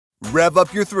Rev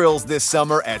up your thrills this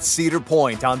summer at Cedar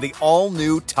Point on the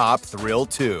all-new Top Thrill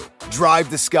 2. Drive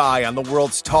the sky on the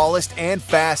world's tallest and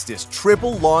fastest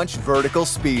triple-launch vertical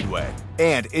speedway.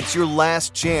 And it's your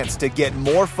last chance to get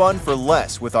more fun for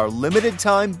less with our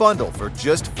limited-time bundle for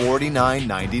just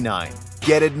 $49.99.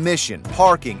 Get admission,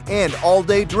 parking, and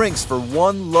all-day drinks for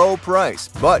one low price.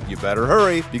 But you better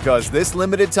hurry, because this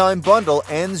limited-time bundle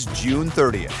ends June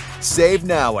 30th. Save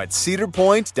now at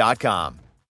cedarpoint.com.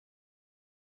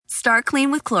 Start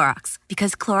clean with Clorox,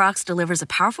 because Clorox delivers a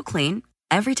powerful clean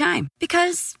every time.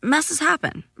 Because messes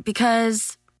happen.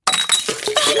 Because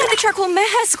I got a charcoal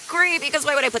mask. Great, because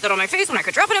why would I put that on my face when I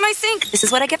could drop it in my sink? This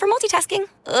is what I get for multitasking.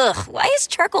 Ugh, why is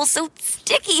charcoal so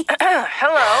sticky?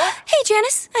 Hello? Hey,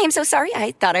 Janice. I am so sorry.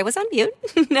 I thought I was on mute.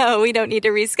 No, we don't need to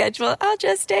reschedule. I'll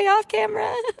just stay off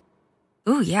camera.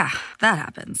 Ooh, yeah, that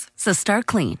happens. So start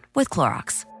clean with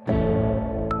Clorox.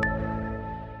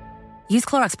 Use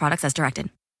Clorox products as directed.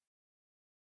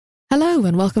 Hello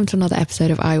and welcome to another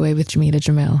episode of I Weigh with Jamila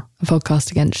Jamil, a podcast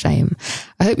against shame.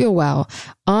 I hope you're well.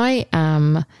 I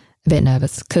am a bit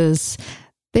nervous because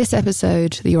this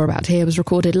episode that you're about to hear was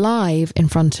recorded live in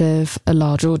front of a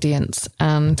large audience,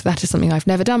 and that is something I've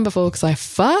never done before because I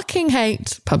fucking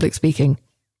hate public speaking.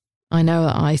 I know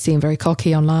that I seem very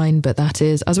cocky online, but that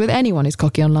is, as with anyone who's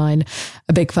cocky online,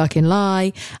 a big fucking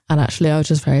lie. And actually, I was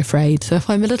just very afraid. So if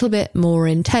I'm a little bit more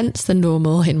intense than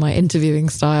normal in my interviewing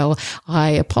style,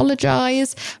 I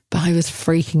apologise, but I was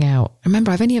freaking out.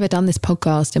 Remember, I've only ever done this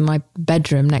podcast in my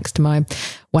bedroom next to my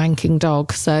wanking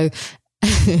dog. So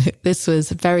this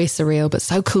was very surreal, but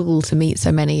so cool to meet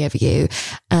so many of you.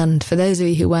 And for those of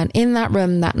you who weren't in that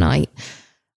room that night,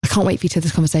 I can't wait for you to have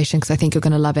this conversation because I think you're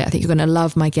going to love it. I think you're going to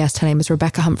love my guest. Her name is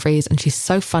Rebecca Humphries, and she's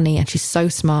so funny and she's so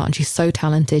smart and she's so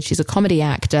talented. She's a comedy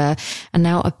actor and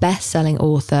now a best-selling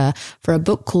author for a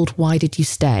book called Why Did You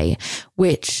Stay?,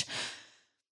 which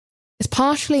is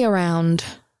partially around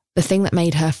the thing that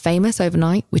made her famous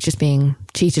overnight, which is being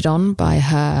cheated on by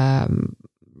her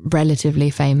relatively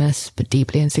famous but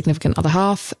deeply insignificant other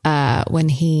half when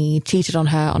he cheated on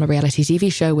her on a reality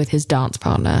TV show with his dance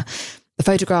partner. The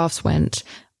photographs went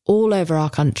all over our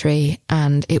country,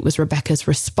 and it was Rebecca's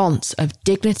response of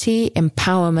dignity,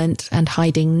 empowerment, and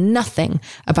hiding nothing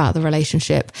about the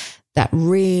relationship that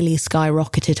really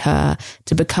skyrocketed her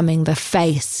to becoming the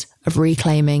face of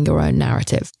reclaiming your own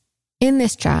narrative. In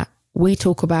this chat, we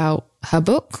talk about her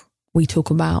book, we talk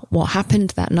about what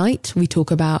happened that night, we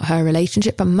talk about her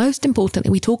relationship, but most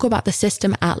importantly, we talk about the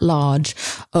system at large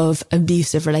of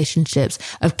abusive relationships,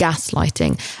 of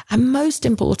gaslighting, and most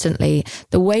importantly,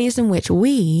 the ways in which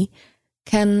we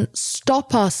can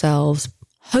stop ourselves,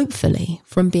 hopefully,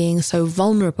 from being so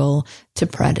vulnerable to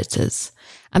predators.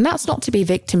 And that's not to be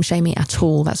victim shaming at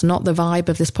all. That's not the vibe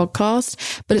of this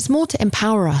podcast, but it's more to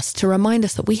empower us, to remind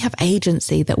us that we have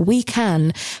agency, that we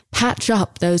can patch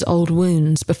up those old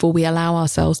wounds before we allow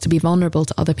ourselves to be vulnerable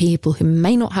to other people who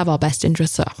may not have our best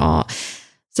interests at heart,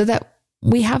 so that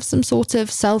we have some sort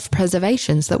of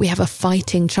self-preservation, so that we have a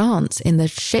fighting chance in the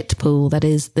shit pool that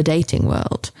is the dating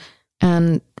world.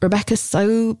 And Rebecca's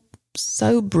so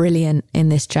brilliant in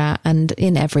this chat and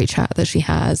in every chat that she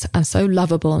has, and so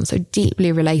lovable and so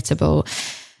deeply relatable.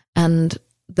 And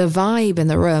the vibe in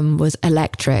the room was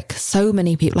electric. So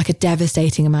many people, like a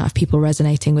devastating amount of people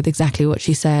resonating with exactly what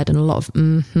she said, and a lot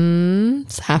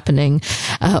of happening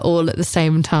all at the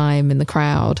same time in the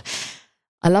crowd.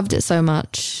 I loved it so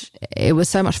much. It was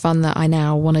so much fun that I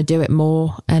now want to do it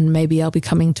more, and maybe I'll be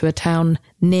coming to a town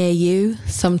near you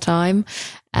sometime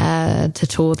to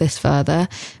tour this further.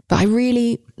 But I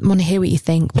really want to hear what you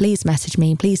think. Please message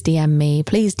me, please DM me,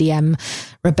 please DM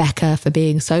Rebecca for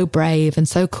being so brave and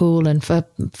so cool, and for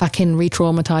fucking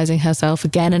re-traumatizing herself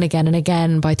again and again and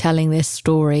again by telling this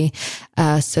story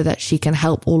so that she can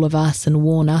help all of us and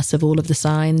warn us of all of the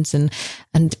signs and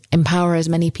empower as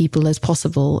many people as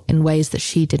possible in ways that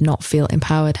she did not feel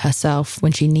empowered herself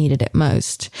when she needed it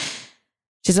most.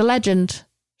 She's a legend.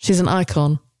 She's an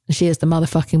icon. She is the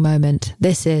motherfucking moment.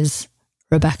 This is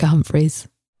Rebecca Humphries.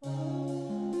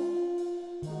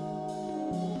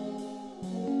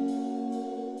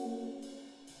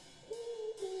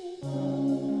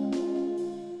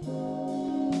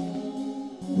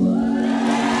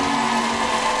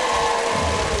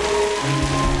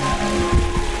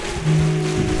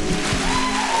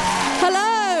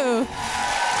 Hello.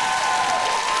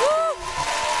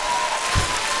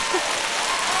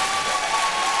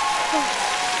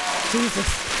 Jesus.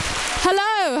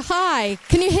 Hello, hi.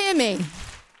 Can you hear me?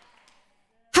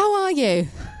 How are you?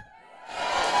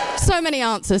 So many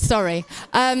answers, sorry.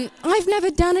 I've never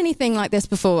done anything like this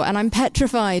before, and I'm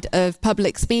petrified of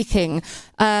public speaking.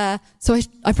 So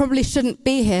I probably shouldn't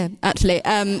be here, actually.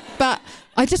 But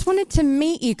I just wanted to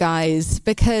meet you guys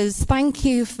because thank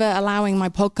you for allowing my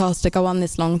podcast to go on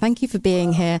this long. Thank you for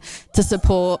being here to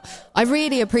support. I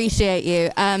really appreciate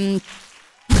you.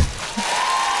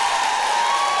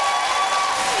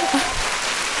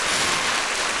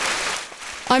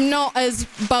 I'm not as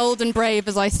bold and brave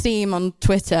as I seem on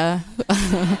Twitter,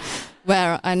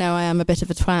 where I know I am a bit of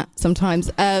a twat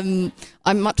sometimes. I'm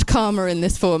much calmer in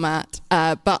this format,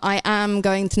 but I am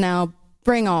going to now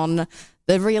bring on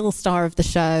the real star of the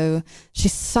show.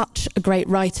 She's such a great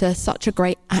writer, such a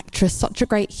great actress, such a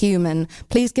great human.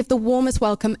 Please give the warmest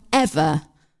welcome ever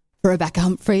for Rebecca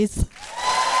Humphries.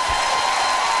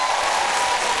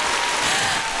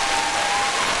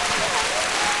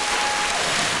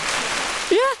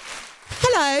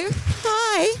 Hello.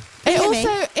 Hi.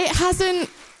 It hasn't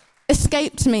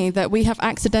escaped me that we have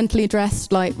accidentally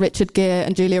dressed like Richard Gere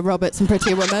and Julia Roberts in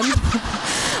Pretty Woman.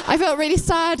 I felt really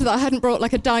sad that I hadn't brought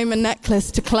like a diamond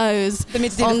necklace to close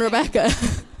on Rebecca.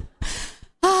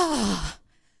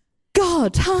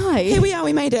 God, hi. Here we are,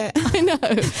 we made it. I know.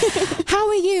 How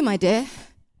are you, my dear?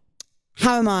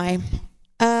 How am I?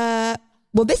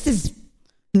 Well, this is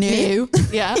new.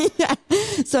 Yeah. Yeah.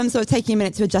 So I'm sort of taking a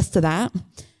minute to adjust to that.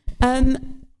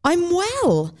 I'm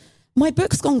well. My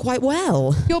book's gone quite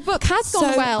well. Your book has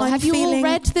gone well. Have you all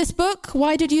read this book?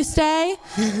 Why did you stay?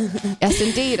 Yes,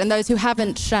 indeed. And those who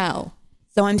haven't shall.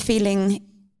 So I'm feeling,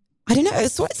 I don't know,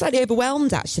 slightly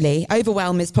overwhelmed, actually.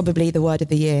 Overwhelm is probably the word of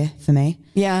the year for me.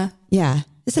 Yeah. Yeah.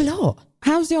 It's a lot.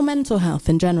 How's your mental health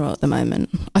in general at the moment?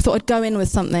 I thought I'd go in with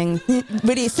something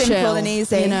really simple chill, and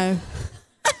easy. You know.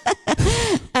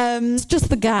 It's just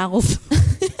the gals.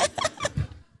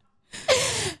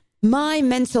 My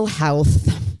mental health.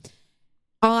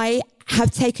 I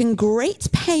have taken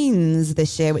great pains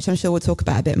this year, which I'm sure we'll talk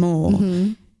about a bit more,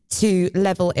 to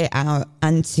level it out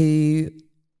and to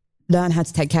learn how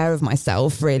to take care of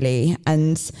myself, really.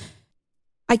 And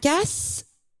I guess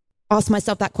ask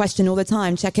myself that question all the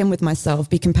time, check in with myself,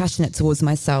 be compassionate towards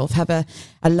myself, have a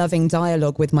loving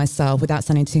dialogue with myself without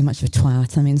sounding too much of a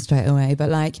twat, I mean, straight away. But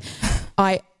like,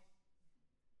 I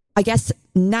guess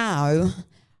now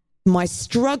my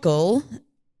struggle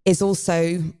is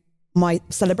also my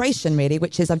celebration, really,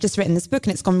 which is I've just written this book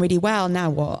and it's gone really well. Now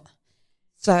what?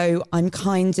 So I'm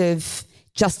kind of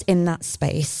just in that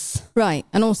space. Right.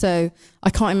 And also, I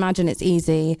can't imagine it's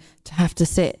easy to have to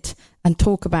sit and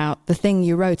talk about the thing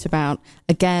you wrote about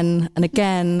again and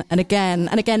again and again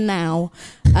and again now.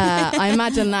 I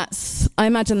imagine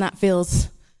that feels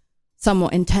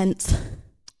somewhat intense.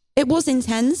 It was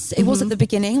intense. It was at the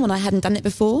beginning when I hadn't done it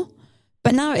before.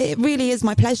 But now it really is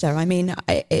my pleasure. I mean,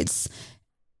 it's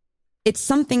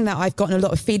something that I've gotten a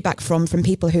lot of feedback from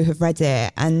people who have read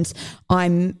it. And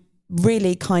I'm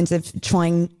really kind of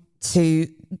trying to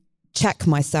check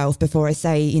myself before I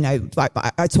say, you know,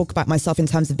 I talk about myself in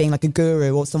terms of being like a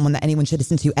guru or someone that anyone should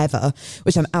listen to ever,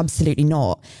 which I'm absolutely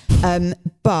not.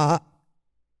 But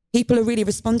people are really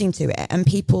responding to it and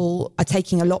people are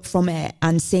taking a lot from it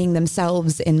and seeing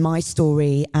themselves in my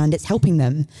story and it's helping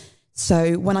them.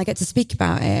 So when I get to speak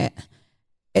about it,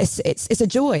 it's a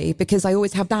joy because I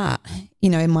always have that, you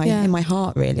know, in my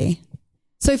heart, really.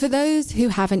 So for those who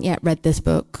haven't yet read this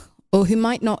book or who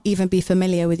might not even be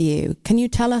familiar with you, can you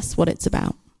tell us what it's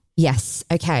about? Yes.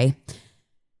 Okay.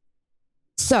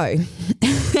 So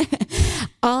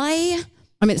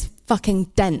I mean, it's fucking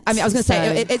dense. I mean, I was going to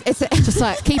say, it's just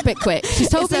like, keep it quick. She's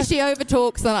told me she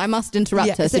overtalks and I must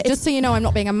interrupt her. So just so you know, I'm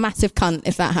not being a massive cunt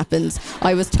if that happens.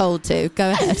 I was told to.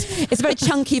 Go ahead. It's a very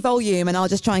chunky volume and I'll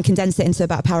just try and condense it into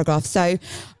about a paragraph. So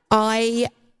in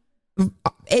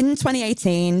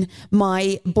 2018,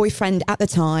 my boyfriend at the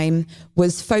time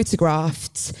was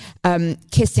photographed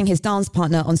kissing his dance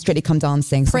partner on Strictly Come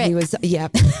Dancing. So he was, yeah.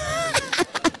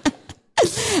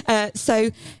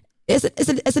 So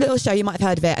it's a little show, you might have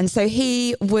heard of it. And so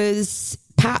he was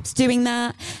perhaps doing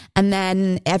that. And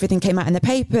then everything came out in the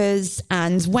papers.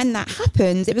 And when that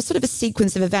happened, it was sort of a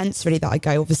sequence of events really that I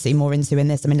go obviously more into in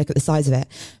this. I mean, look at the size of it.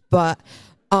 But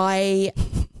I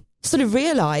sort of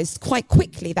realised quite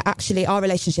quickly that actually our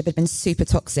relationship had been super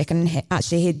toxic and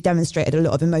actually he demonstrated a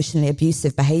lot of emotionally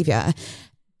abusive behaviour.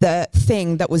 The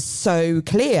thing that was so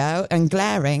clear and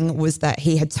glaring was that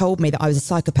he had told me that I was a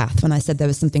psychopath when I said there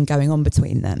was something going on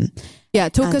between them. Yeah,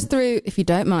 talk us through, if you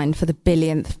don't mind, for the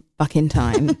billionth fucking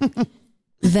time,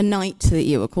 the night that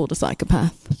you were called a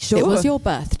psychopath. Sure. It was your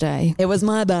birthday. It was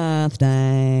my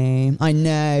birthday. I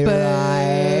know,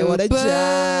 right? What a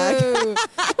jerk.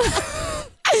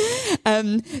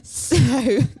 So,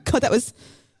 God, that was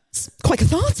It's quite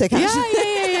cathartic,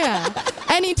 actually. Yeah.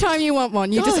 Anytime you want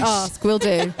one, you just ask. We'll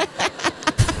do.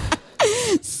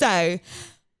 So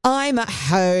I'm at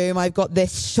home. I've got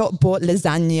this shop-bought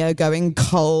lasagna going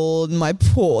cold. My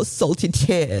poor salty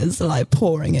tears are like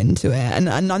pouring into it. And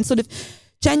I'm sort of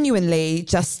genuinely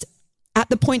just at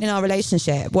the point in our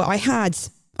relationship where I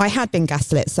had been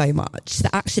gaslit so much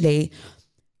that actually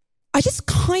I just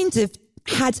kind of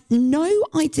had no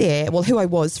idea, well, who I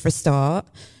was for a start,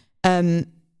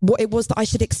 what it was that I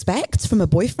should expect from a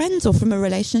boyfriend or from a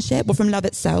relationship or from love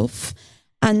itself.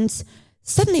 And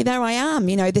suddenly there I am,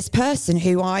 you know, this person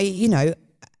who I, you know,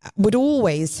 would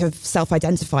always have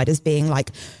self-identified as being like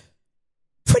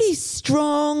pretty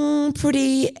strong,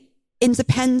 pretty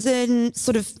independent,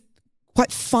 sort of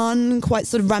quite fun, quite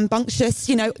sort of rambunctious,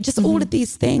 you know, just all of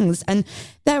these things. And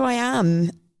there I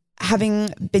am,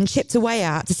 having been chipped away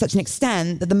at to such an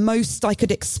extent that the most I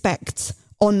could expect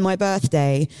on my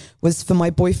birthday was for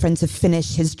my boyfriend to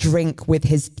finish his drink with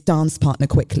his dance partner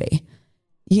quickly,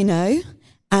 you know?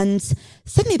 And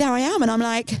suddenly there I am and I'm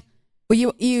like...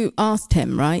 Well, you asked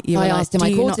him, right? I asked him.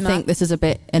 I called him. Do you not think this is a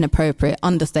bit inappropriate?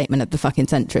 Understatement of the fucking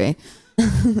century.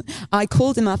 I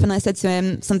called him up and I said to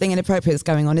him, something inappropriate is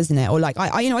going on, isn't it? Or like,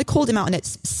 I called him out on it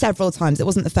several times. It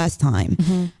wasn't the first time.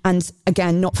 And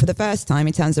again, not for the first time,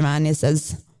 he turns around and he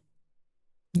says,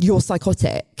 you're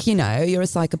psychotic, you know, you're a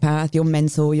psychopath, you're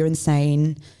mental, you're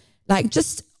insane. Like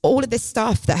just all of this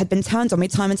stuff that had been turned on me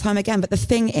time and time again. But the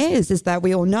thing is that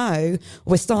we all know,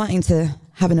 we're starting to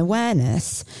have an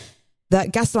awareness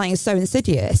that gaslighting is so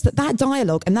insidious that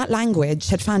dialogue and that language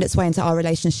had found its way into our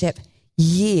relationship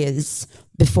years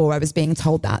before I was being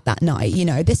told that night. You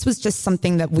know, this was just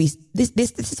something that this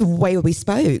is the way we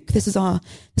spoke. This was our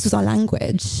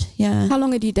language. Yeah. How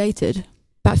long had you dated?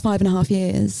 About 5.5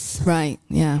 years. Right.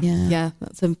 Yeah.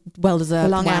 That's a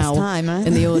well-deserved long ass time, right?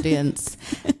 In the audience.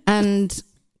 And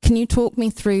can you talk me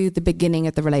through the beginning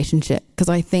of the relationship? Because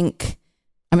I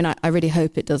really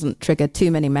hope it doesn't trigger too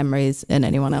many memories in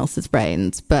anyone else's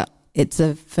brains, but it's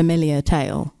a familiar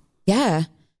tale. Yeah.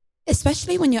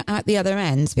 Especially when you're at the other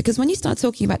end, because when you start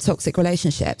talking about toxic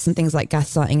relationships and things like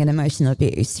gaslighting and emotional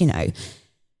abuse, you know,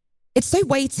 it's so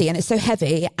weighty and it's so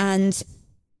heavy, and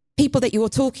people that you're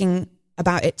talking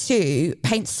about it to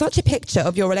paint such a picture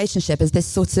of your relationship as this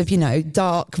sort of, you know,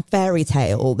 dark fairy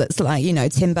tale that's like, you know,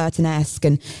 Tim Burton-esque,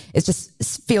 and it just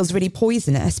feels really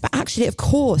poisonous. But actually, of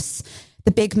course,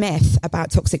 the big myth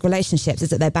about toxic relationships is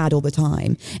that they're bad all the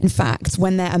time. In fact,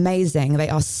 when they're amazing, they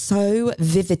are so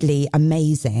vividly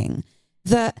amazing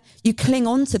that you cling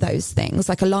on to those things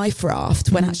like a life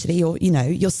raft when actually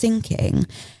you're sinking.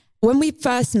 When we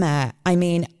first met,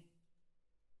 I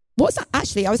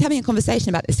was having a conversation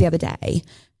about this the other day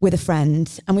with a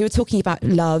friend, and we were talking about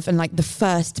love and like the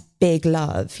first big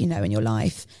love, you know, in your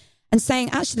life, and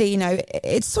saying, actually, you know,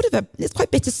 it's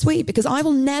quite bittersweet because I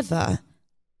will never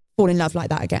fall in love like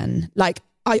that again. Like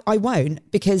I won't,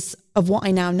 because of what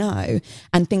I now know,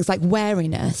 and things like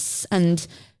wariness and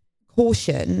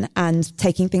caution and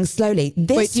taking things slowly.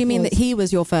 Wait, do you mean that he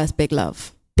was your first big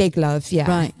love? Big love, yeah.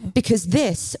 Right. Because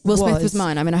this Will Smith was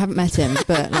mine. I mean, I haven't met him,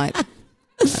 but like...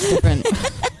 That's different.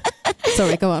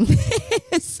 Sorry, go on.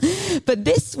 But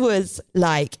this was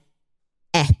like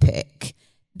epic.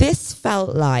 This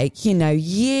felt like, you know,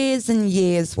 years and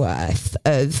years worth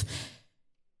of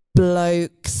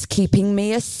blokes keeping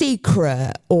me a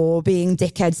secret or being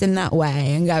dickheads in that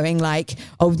way and going like,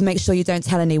 oh, make sure you don't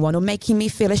tell anyone, or making me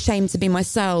feel ashamed to be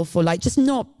myself, or like just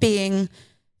not being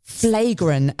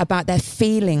flagrant about their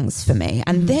feelings for me.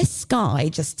 And this guy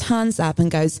just turns up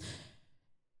and goes,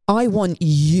 I want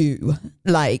you,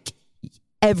 like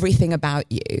everything about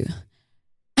you.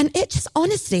 And it just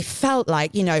honestly felt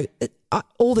like, you know,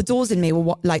 all the doors in me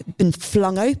were like been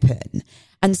flung open.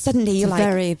 And suddenly you're like...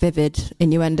 very vivid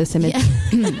innuendous image.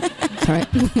 Yeah. Sorry.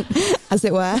 As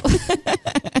it were.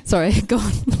 Sorry, go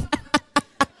on.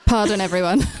 Pardon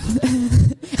everyone.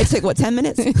 It took, 10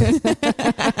 minutes?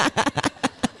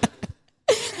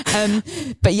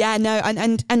 But yeah, no,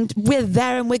 and we're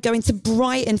there, and we're going to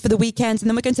Brighton for the weekend, and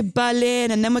then we're going to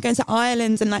Berlin, and then we're going to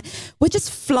Ireland, and like we're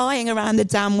just flying around the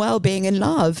damn world being in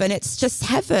love, and it's just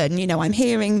heaven. You know, I'm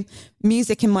hearing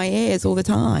music in my ears all the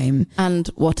time. And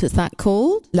what is that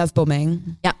called? Love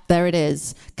bombing. Yeah, there it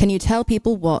is. Can you tell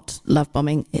people what love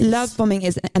bombing is? Love bombing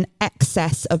is an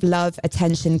excess of love,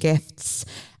 attention, gifts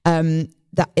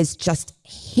that is just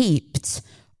heaped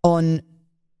on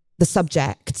the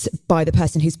subject by the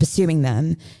person who's pursuing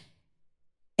them,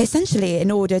 essentially in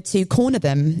order to corner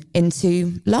them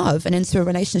into love and into a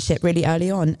relationship really early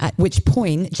on, at which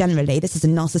point, generally, this is a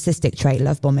narcissistic trait,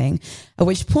 love bombing, at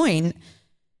which point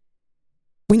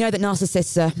we know that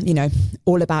narcissists are, you know,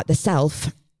 all about the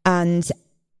self. And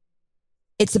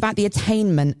it's about the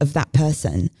attainment of that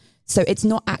person. So it's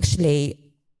not actually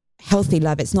healthy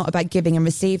love. It's not about giving and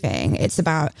receiving. It's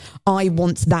about, I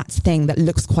want that thing that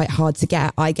looks quite hard to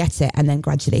get. I get it. And then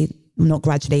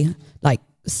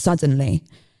suddenly,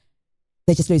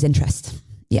 they just lose interest.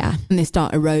 Yeah. And they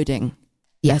start eroding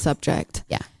their subject.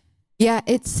 Yeah. Yeah,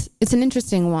 it's an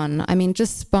interesting one. I mean,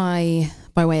 just by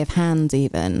way of hands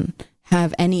even,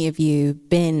 have any of you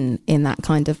been in that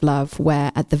kind of love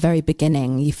where at the very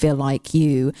beginning you feel like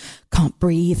you can't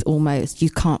breathe almost, you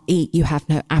can't eat, you have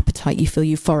no appetite, you feel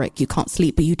euphoric, you can't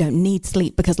sleep, but you don't need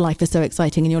sleep because life is so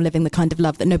exciting and you're living the kind of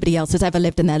love that nobody else has ever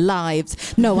lived in their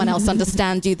lives. No one else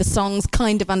understands you. The songs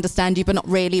kind of understand you, but not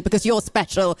really because you're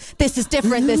special. This is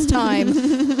different this time.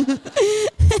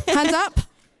 Hands up.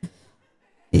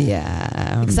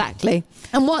 Yeah. Exactly.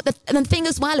 And the thing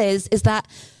as well is that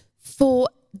for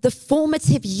the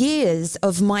formative years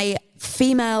of my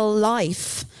female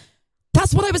life,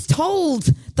 that's what I was told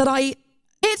that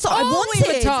It's all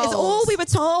we were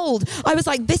told. I was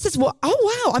like, this is what,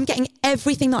 oh wow, I'm getting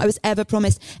everything that I was ever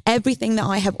promised, everything that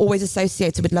I have always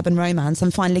associated with love and romance.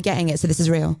 I'm finally getting it, so this is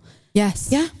real. Yes.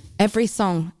 Yeah. Every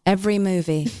song, every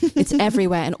movie, it's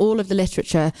everywhere in all of the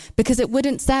literature, because it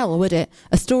wouldn't sell, would it?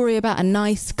 A story about a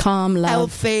nice, calm love,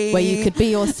 healthy, where you could be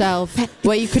yourself,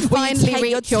 where you could finally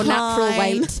reach your natural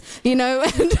weight, you know,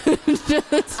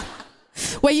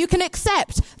 where you can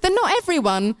accept that not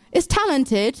everyone is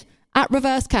talented at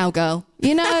reverse cowgirl,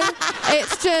 you know?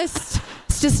 It's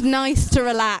just nice to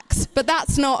relax, but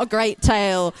that's not a great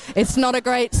tale. It's not a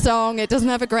great song. It doesn't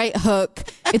have a great hook.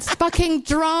 It's fucking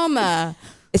drama.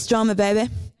 It's drama,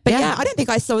 baby. But yeah, I don't think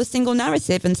I saw a single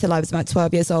narrative until I was about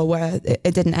 12 years old where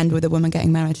it didn't end with a woman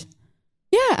getting married.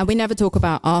 Yeah, and we never talk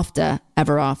about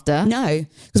ever after. No,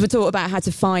 because we talk about how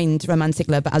to find romantic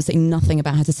love, but absolutely nothing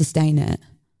about how to sustain it.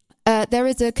 There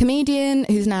is a comedian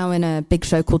who's now in a big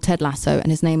show called Ted Lasso, and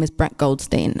his name is Brett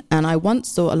Goldstein. And I once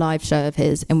saw a live show of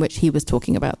his in which he was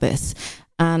talking about this.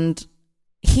 And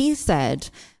he said,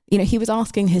 you know, he was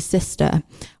asking his sister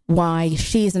why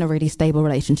she's in a really stable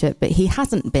relationship, but he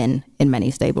hasn't been in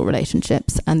many stable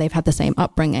relationships, and they've had the same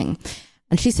upbringing.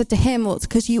 And she said to him, well, it's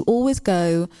because you always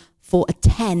go for a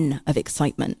 10 of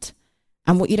excitement.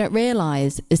 And what you don't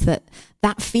realize is that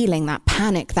feeling, that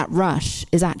panic, that rush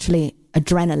is actually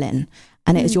adrenaline.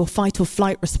 And it is your fight or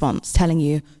flight response telling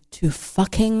you to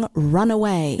fucking run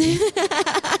away.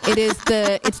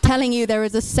 It's telling you there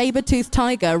is a saber-toothed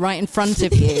tiger right in front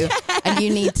of you and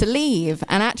you need to leave.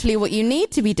 And actually what you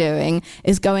need to be doing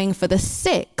is going for the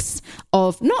 6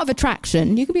 of, not of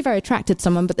attraction, you can be very attracted to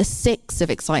someone, but the 6 of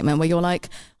excitement where you're like,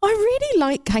 I really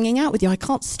like hanging out with you. I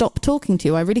can't stop talking to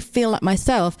you. I really feel like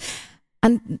myself.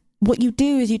 And what you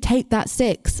do is you take that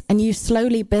 6 and you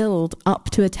slowly build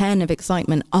up to a 10 of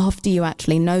excitement after you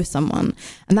actually know someone.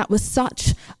 And that was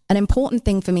such an important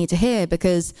thing for me to hear,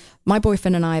 because my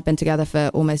boyfriend and I have been together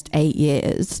for almost 8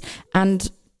 years. And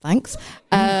thanks.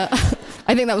 I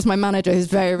think that was my manager, who's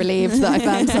very relieved that I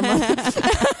found someone.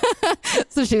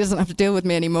 So she doesn't have to deal with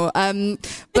me anymore.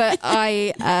 But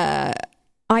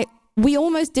we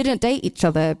almost didn't date each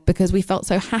other because we felt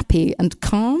so happy and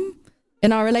calm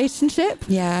in our relationship.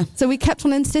 Yeah. So we kept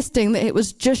on insisting that it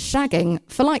was just shagging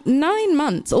for like 9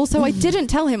 months. Also, I didn't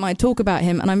tell him I'd talk about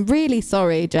him, and I'm really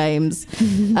sorry, James.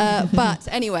 But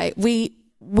anyway,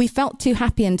 we felt too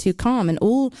happy and too calm, and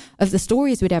all of the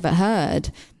stories we'd ever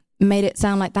heard made it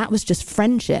sound like that was just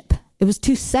friendship. It was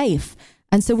too safe.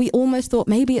 And so we almost thought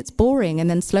maybe it's boring. And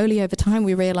then slowly over time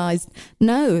we realized,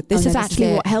 no, this is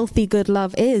actually what healthy, good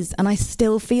love is. And I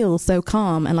still feel so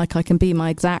calm and like I can be my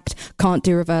exact can't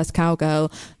do reverse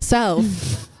cowgirl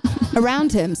self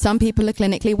around him. Some people are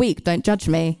clinically weak. Don't judge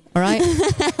me. All right.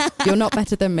 You're not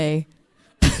better than me.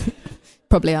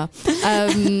 Probably are.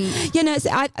 You know,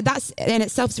 that's in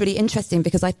itself is really interesting,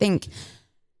 because I think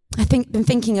been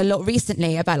thinking a lot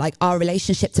recently about like our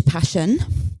relationship to passion.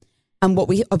 And what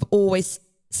we have always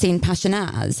seen passion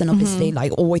as, and obviously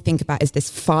like all we think about is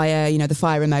this fire, you know, the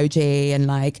fire emoji, and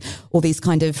like all these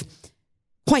kind of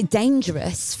quite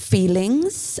dangerous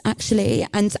feelings actually.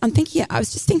 And I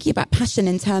was just thinking about passion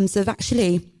in terms of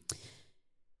actually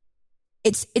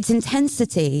its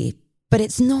intensity, but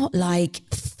it's not like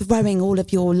throwing all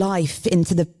of your life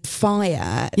into the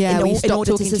fire in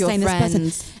order to sustain this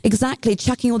person. Exactly,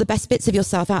 chucking all the best bits of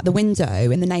yourself out the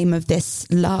window in the name of this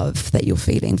love that you're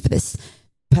feeling for this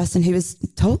person who is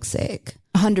toxic.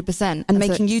 100%. And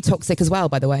making you toxic as well,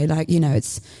 by the way. Like, you know,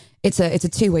 it's a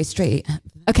two-way street.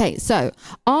 Okay, so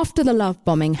after the love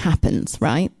bombing happens,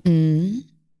 right?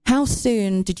 How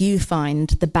soon did you find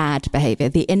the bad behaviour,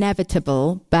 the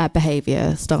inevitable bad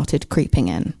behaviour started creeping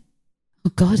in?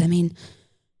 Oh God, I mean,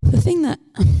 The thing that...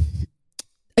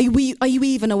 Are you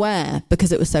even aware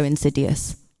because it was so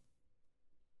insidious?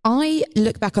 I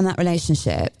look back on that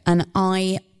relationship and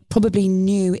I probably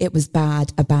knew it was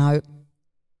bad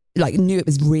knew it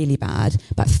was really bad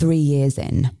about 3 years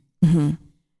in. Mm-hmm.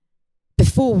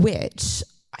 Before which,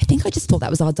 I think I just thought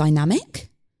that was our dynamic.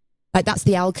 Like, that's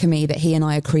the alchemy that he and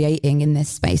I are creating in this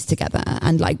space together.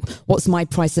 And like, what's my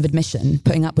price of admission?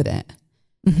 Putting up with it.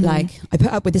 Mm-hmm. Like, I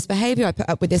put up with this behavior, I put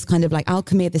up with this kind of like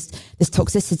alchemy, this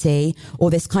toxicity, or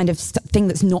this kind of thing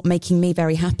that's not making me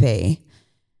very happy.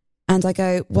 And I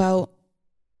go, well,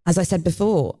 as I said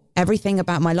before, everything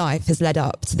about my life has led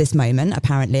up to this moment,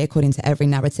 apparently, according to every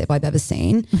narrative I've ever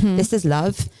seen. Mm-hmm. This is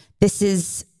love. This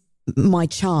is my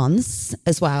chance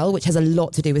as well, which has a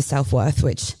lot to do with self-worth,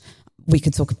 which we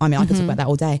could talk, I could talk about that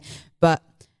all day. But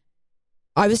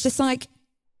I was just like,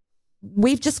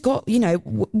 we've just got,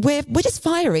 we're just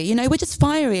fiery, we're just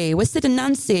fiery. We're Sid and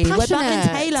Nancy. Passionate. We're Matt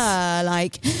and Taylor.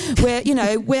 Like,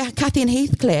 we're Kathy and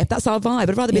Heathcliff. That's our vibe.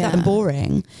 I'd rather be that than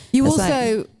boring. You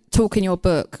also talk in your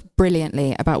book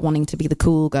brilliantly about wanting to be the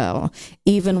cool girl,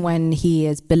 even when he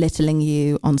is belittling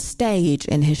you on stage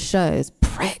in his shows.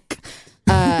 Prick.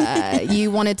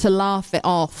 You wanted to laugh it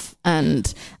off and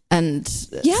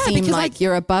seem like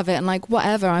you're above it and like,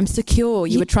 whatever, I'm secure.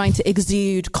 You were trying to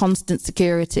exude constant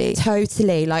security.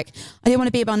 Totally. Like, I didn't want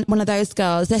to be one of those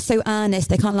girls. They're so earnest.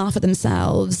 They can't laugh at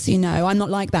themselves. I'm not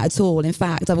like that at all. In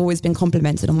fact, I've always been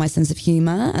complimented on my sense of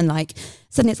humour. And like,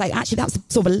 suddenly it's like, actually, that's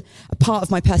sort of a part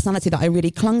of my personality that I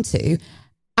really clung to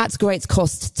at great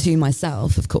cost to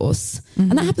myself, of course. Mm-hmm.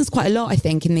 And that happens quite a lot, I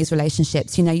think, in these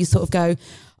relationships. You sort of go,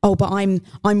 oh, but I'm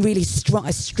really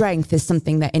strong. Strength is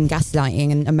something that in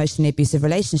gaslighting and emotionally abusive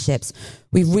relationships,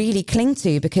 we really cling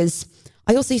to, because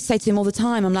I also say to him all the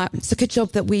time, I'm like, it's a good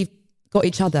job that we've got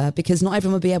each other, because not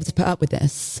everyone will be able to put up with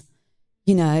this,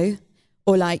 or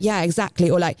like, yeah, exactly.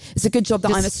 Or like, it's a good job that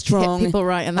just I'm a strong, hit people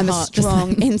right in the heart, a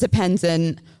strong,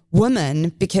 independent woman,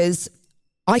 because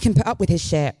I can put up with his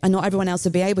shit and not everyone else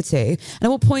will be able to. And at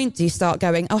what point do you start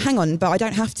going, oh, hang on, but I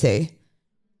don't have to?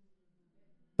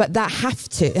 But that have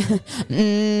to.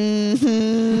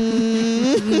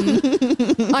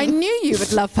 I knew you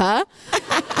would love her.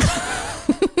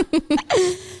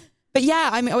 But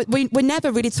yeah, we're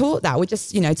never really taught that. We're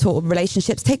just, taught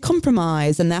relationships take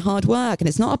compromise and they're hard work, and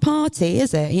it's not a party,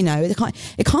 is it?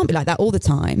 It can't be like that all the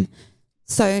time.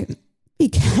 So be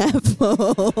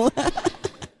careful.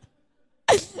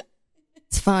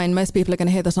 It's fine. Most people are going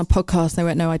to hear this on podcast. They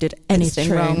won't know I did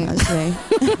anything wrong. Actually.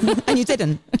 And you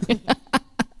didn't.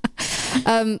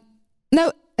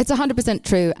 No, it's 100%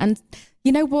 true. And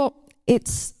you know what?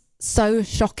 It's so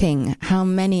shocking how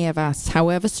many of us,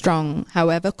 however strong,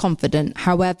 however confident,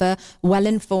 however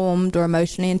well-informed or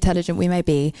emotionally intelligent we may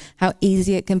be, how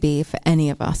easy it can be for any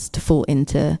of us to fall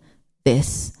into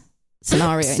this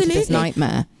scenario, into this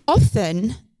nightmare.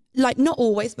 Often, like not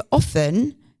always, but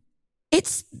often,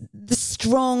 it's the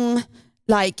strong,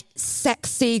 like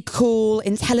sexy, cool,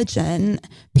 intelligent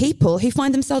people who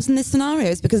find themselves in these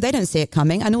scenarios because they don't see it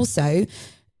coming. And also,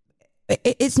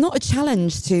 it's not a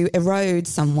challenge to erode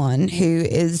someone who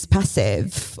is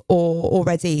passive or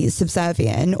already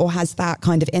subservient or has that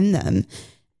kind of in them.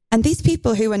 And these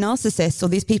people who are narcissists, or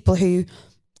these people who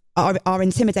are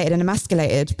intimidated and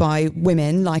emasculated by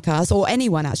women like us, or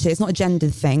anyone actually, it's not a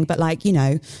gendered thing, but like,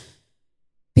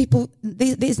 people,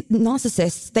 these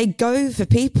narcissists, they go for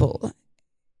people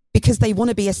because they want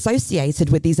to be associated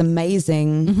with these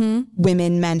amazing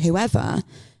women, men, whoever.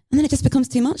 And then it just becomes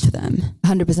too much for them.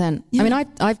 100%. Yeah. I mean,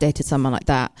 I've dated someone like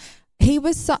that. He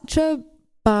was such a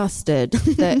bastard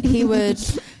that he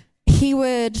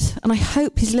would, and I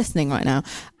hope he's listening right now,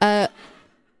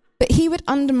 but he would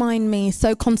undermine me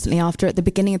so constantly after, at the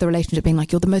beginning of the relationship, being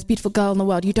like, you're the most beautiful girl in the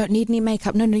world. You don't need any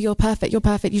makeup. No, you're perfect. You're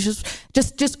perfect. You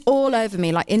just all over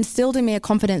me, like instilled in me a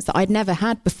confidence that I'd never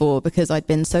had before because I'd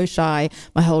been so shy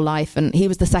my whole life. And he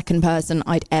was the second person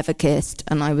I'd ever kissed.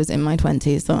 And I was in my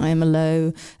 20s. So I am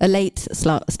a late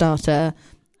starter.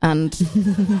 And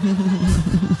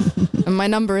my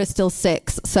number is still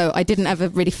 6. So I didn't ever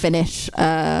really finish.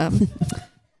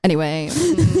 Anyway.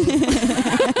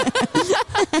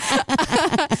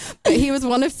 But he was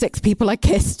one of 6 people I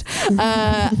kissed.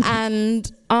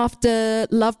 And after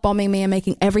love bombing me and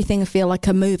making everything feel like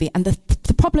a movie. And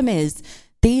the problem is,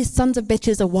 these sons of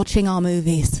bitches are watching our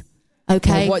movies.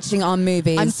 Okay? They're watching our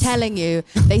movies. I'm telling you.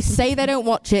 They say they don't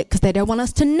watch it because they don't want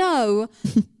us to know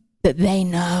that they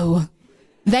know.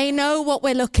 They know what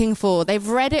we're looking for. They've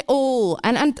read it all.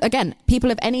 And again,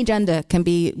 people of any gender can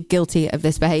be guilty of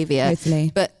this behavior.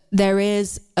 Totally. But there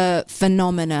is a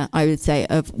phenomena, I would say,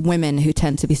 of women who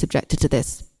tend to be subjected to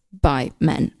this by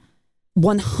men.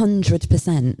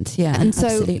 100%. Yeah, And so-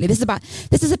 absolutely.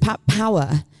 This is about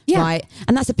power. Yeah. Right.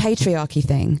 And that's a patriarchy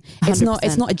thing. It's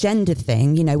 100%. not a gendered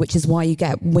thing, you know, which is why you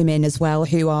get women as well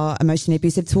who are emotionally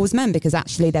abusive towards men, because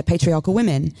actually they're patriarchal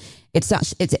women.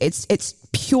 It's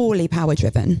purely power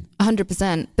driven.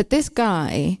 100%. But this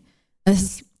guy, this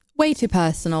is way too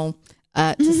personal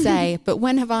to say, but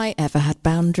when have I ever had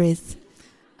boundaries?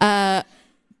 But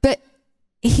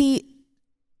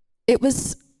it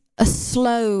was a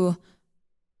slow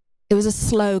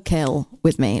kill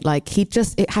with me. Like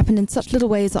it happened in such little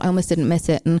ways that I almost didn't miss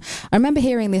it. And I remember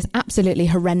hearing this absolutely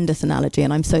horrendous analogy,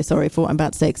 and I'm so sorry for what I'm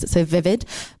about to say because it's so vivid,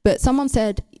 but someone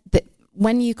said that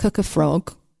when you cook a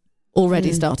frog,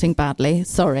 already starting badly,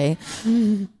 sorry,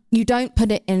 you don't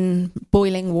put it in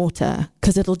boiling water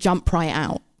because it'll jump right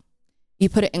out. You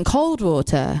put it in cold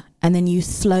water and then you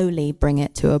slowly bring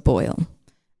it to a boil.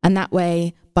 And that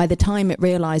way, by the time it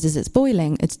realizes it's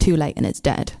boiling, it's too late and it's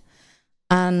dead.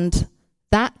 And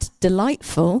that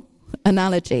delightful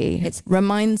analogy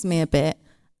reminds me a bit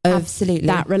of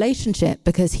that relationship,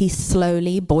 because he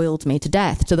slowly boiled me to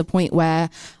death to the point where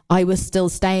I was still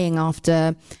staying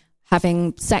after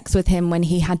having sex with him when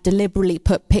he had deliberately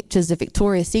put pictures of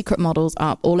Victoria's Secret models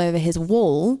up all over his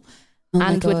wall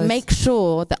and would make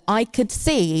sure that I could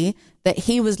see that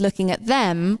he was looking at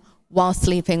them while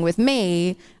sleeping with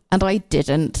me, and I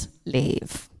didn't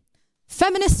leave.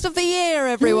 Feminist of the year,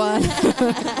 everyone.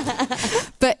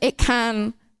 But it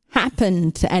can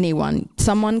happen to anyone.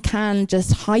 Someone can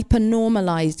just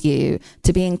hyper-normalize you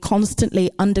to being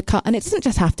constantly undercut. And it doesn't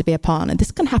just have to be a partner.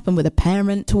 This can happen with a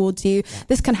parent towards you.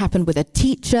 This can happen with a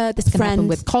teacher. This can happen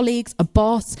with colleagues, a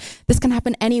boss. This can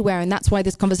happen anywhere. And that's why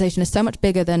this conversation is so much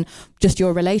bigger than just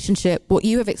your relationship. What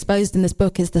you have exposed in this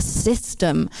book is the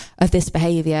system of this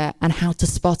behavior and how to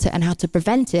spot it and how to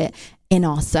prevent it in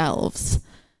ourselves.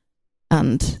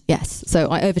 And yes,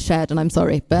 so I overshared and I'm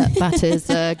sorry, but that is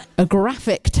a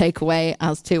graphic takeaway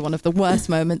as to one of the worst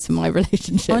moments in my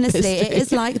relationship. Honestly, history. it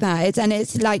is like that.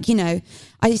 It's like, you know,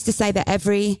 I used to say that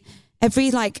every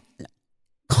like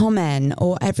comment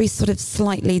or every sort of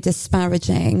slightly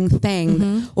disparaging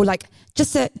thing, or like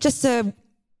just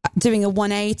doing a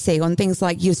 180 on things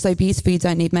like you're so beautiful, you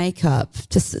don't need makeup,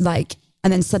 just like,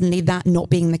 and then suddenly that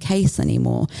not being the case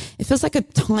anymore. It feels like a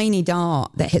tiny dart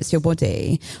that hits your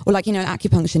body, or like, you know, an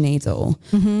acupuncture needle.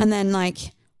 And then like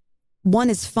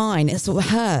one is fine, it sort of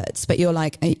hurts, but you're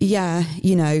like, yeah,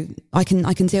 you know, I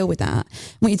can deal with that.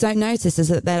 What you don't notice is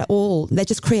that they're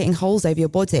just creating holes over your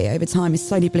body over time. It's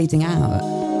slowly bleeding out.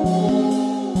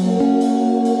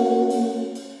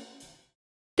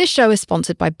 This show is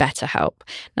sponsored by BetterHelp.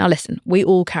 Now listen, we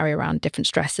all carry around different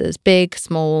stressors, big,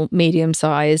 small, medium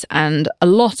size, and a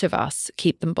lot of us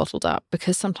keep them bottled up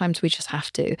because sometimes we just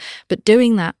have to. But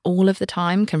doing that all of the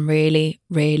time can really,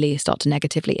 really start to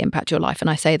negatively impact your life.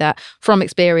 And I say that from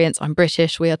experience. I'm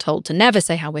British. We are told to never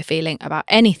say how we're feeling about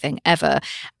anything ever.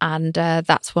 And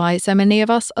that's why so many of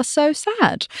us are so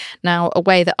sad. Now, a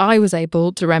way that I was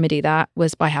able to remedy that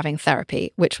was by having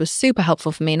therapy, which was super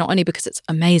helpful for me, not only because it's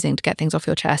amazing to get things off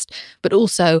your chest, but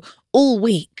also all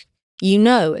week, you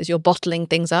know, as you're bottling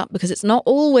things up, because it's not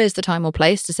always the time or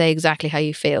place to say exactly how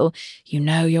you feel, you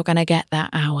know you're going to get that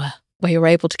hour where you're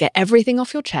able to get everything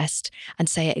off your chest and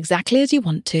say it exactly as you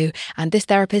want to. And this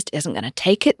therapist isn't going to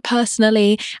take it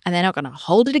personally, and they're not going to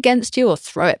hold it against you or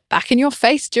throw it back in your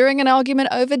face during an argument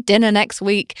over dinner next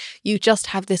week. You just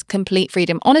have this complete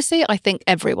freedom. Honestly, I think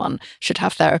everyone should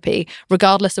have therapy,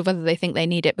 regardless of whether they think they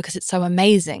need it, because it's so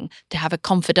amazing to have a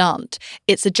confidant.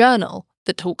 It's a journal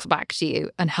that talks back to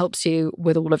you and helps you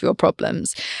with all of your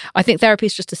problems. I think therapy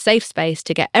is just a safe space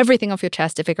to get everything off your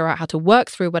chest, to figure out how to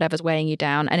work through whatever's weighing you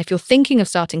down. And if you're thinking of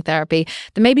starting therapy,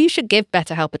 then maybe you should give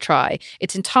BetterHelp a try.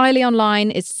 It's entirely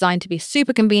online. It's designed to be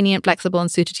super convenient, flexible,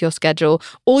 and suited to your schedule.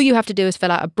 All you have to do is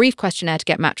fill out a brief questionnaire to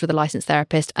get matched with a licensed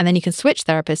therapist, and then you can switch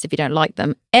therapists if you don't like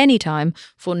them anytime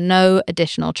for no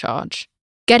additional charge.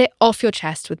 Get it off your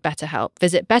chest with BetterHelp.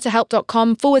 Visit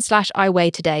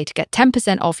betterhelp.com/iweigh today to get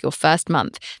 10% off your first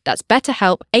month. That's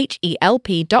BetterHelp,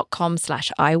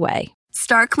 HELP.com/iweigh.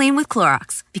 Start clean with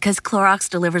Clorox, because Clorox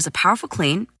delivers a powerful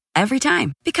clean every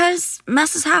time. Because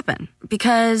messes happen.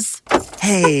 Because...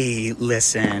 Hey,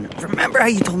 listen, remember how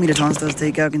you told me to toss those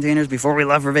takeout containers before we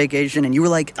left for vacation? And you were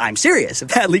like, I'm serious. If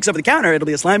that leaks over the counter, it'll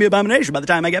be a slimy abomination by the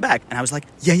time I get back. And I was like,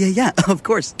 yeah, of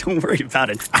course. Don't worry about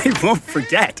it. I won't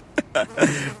forget.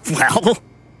 Well...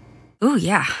 ooh,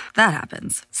 yeah, that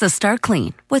happens. So start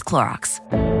clean with Clorox.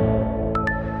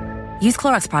 Use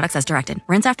Clorox products as directed.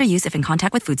 Rinse after use if in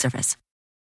contact with food surface.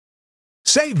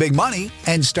 Save big money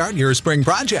and start your spring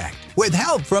project with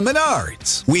help from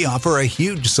Menards. We offer a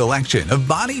huge selection of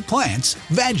bonnie plants,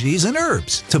 veggies, and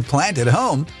herbs to plant at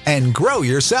home and grow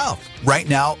yourself. Right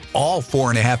now, all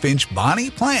 4.5-inch bonnie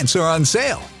plants are on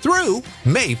sale through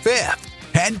May 5th.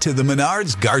 Head to the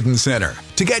Menards Garden Center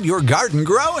to get your garden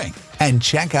growing and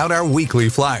check out our weekly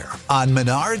flyer on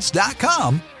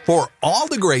menards.com for all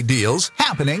the great deals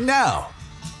happening now.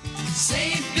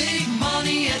 Save big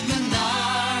money at Menards.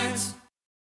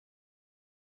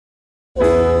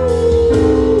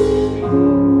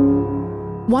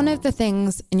 One of the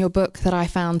things in your book that I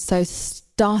found so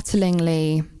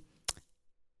startlingly,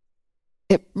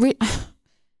 it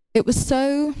was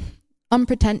so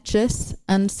unpretentious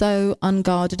and so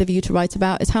unguarded of you to write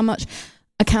about, is how much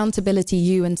accountability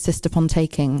you insist upon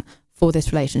taking for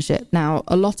this relationship. Now,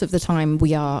 a lot of the time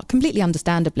we are completely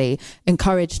understandably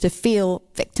encouraged to feel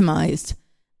victimized,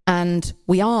 and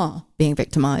we are being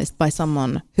victimized by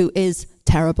someone who is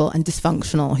terrible and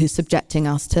dysfunctional, who's subjecting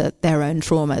us to their own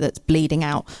trauma that's bleeding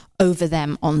out over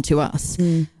them onto us.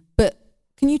 But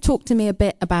can you talk to me a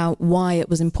bit about why it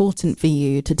was important for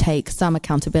you to take some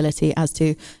accountability as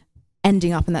to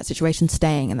ending up in that situation,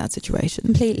 staying in that situation?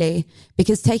 Completely.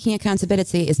 Because taking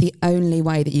accountability is the only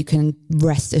way that you can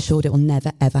rest assured it will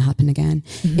never, ever happen again.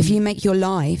 If you make your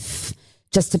life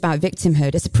just about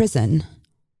victimhood, it's a prison.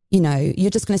 You know,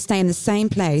 you're just going to stay in the same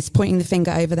place, pointing the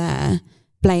finger over there,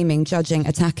 blaming, judging,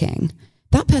 attacking.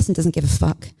 That person doesn't give a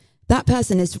fuck. That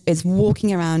person is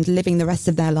walking around, living the rest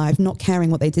of their life, not caring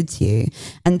what they did to you.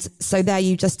 And so there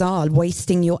you just are,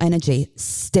 wasting your energy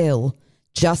still,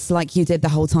 just like you did the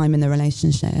whole time in the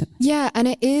relationship. Yeah, and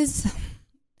it is...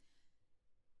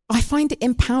 I find it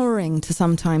empowering to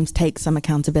sometimes take some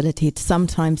accountability, to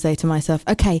sometimes say to myself,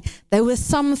 okay, there were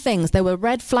some things, there were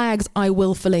red flags I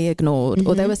willfully ignored,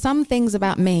 or there were some things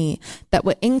about me that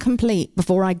were incomplete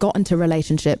before I got into a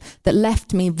relationship that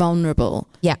left me vulnerable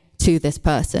to this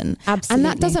person. Absolutely. And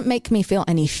that doesn't make me feel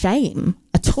any shame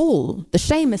at all. The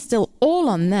shame is still all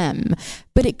on them,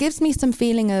 but it gives me some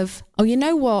feeling of, oh, you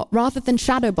know what, rather than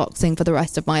shadowboxing for the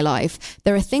rest of my life,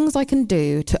 there are things I can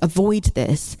do to avoid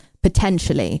this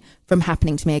potentially from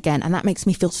happening to me again. And that makes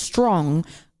me feel strong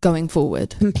going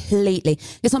forward. Completely.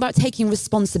 It's not about taking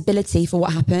responsibility for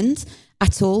what happened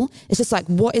at all. It's just like,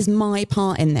 what is my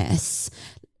part in this?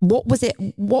 What was it?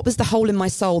 What was the hole in my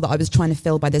soul that I was trying to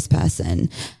fill by this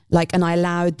person? Like, and I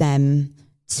allowed them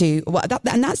to,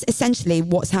 and that's essentially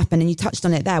what's happened. And you touched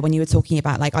on it there when you were talking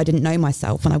about, like, I didn't know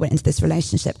myself when I went into this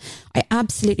relationship. I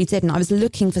absolutely didn't. I was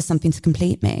looking for something to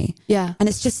complete me. Yeah. And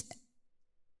it's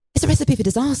a recipe for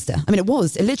disaster. I mean, it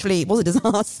literally was a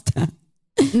disaster.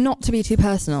 Not to be too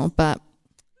personal, but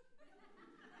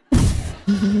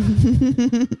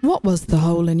what was the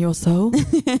hole in your soul?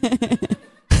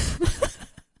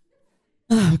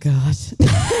 Oh, God.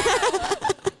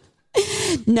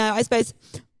 No, I suppose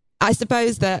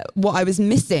that what I was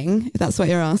missing, if that's what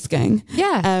you're asking,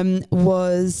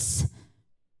 was...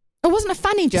 It wasn't a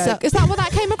fanny joke. Is that what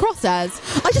that came across as?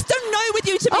 I just don't know with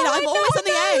you, Jamila. I'm always on the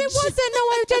edge. It wasn't. No,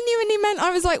 I genuinely meant, I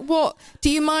was like, what?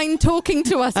 Do you mind talking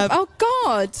to us? Oh,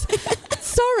 God.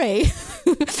 Sorry.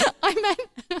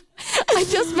 I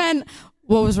just meant,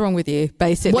 what was wrong with you,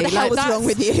 basically? What the hell was wrong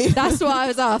with you? That's what I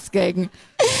was asking.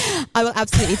 I will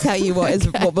absolutely tell you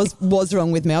what was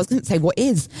wrong with me. I was going to say what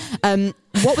is.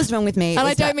 What was wrong with me? And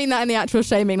I don't mean that in the actual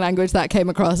shaming language that came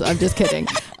across. I'm just kidding.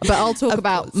 But I'll talk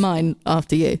about mine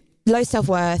after you. Low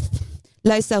self-worth,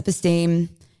 low self-esteem.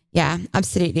 Yeah,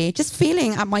 absolutely. Just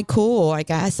feeling at my core, I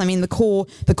guess. I mean, the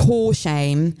core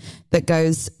shame that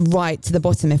goes right to the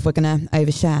bottom, if we're going to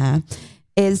overshare,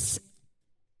 is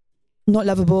not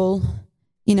lovable.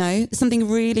 You know, something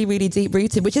really, really deep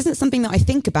rooted, which isn't something that I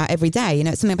think about every day. You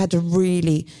know, it's something I've had to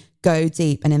really go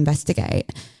deep and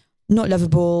investigate. Not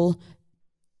lovable,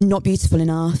 not beautiful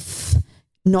enough,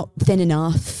 not thin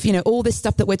enough, you know, all this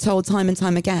stuff that we're told time and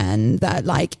time again that,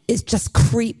 like, it just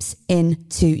creeps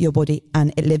into your body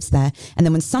and it lives there. And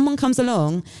then when someone comes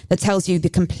along that tells you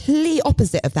the complete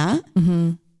opposite of that, what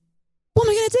am I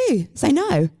going to do? Say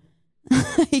no.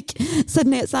 Like,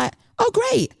 suddenly it's like, oh,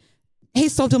 great. He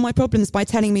solved all my problems by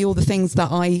telling me all the things that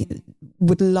I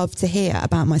would love to hear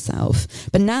about myself.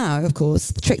 But now, of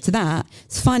course, the trick to that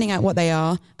is finding out what they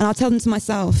are, and I'll tell them to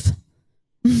myself.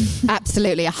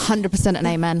 Absolutely, 100% an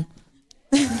amen.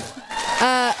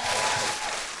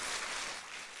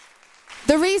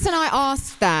 The reason I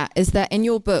asked that is that in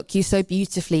your book, you so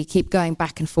beautifully keep going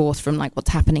back and forth from, like,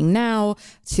 what's happening now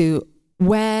to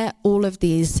where all of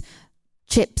these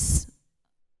chips...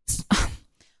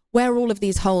 where all of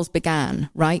these holes began,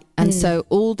 right? And so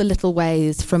all the little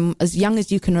ways from as young as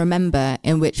you can remember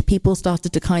in which people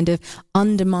started to kind of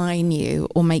undermine you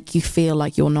or make you feel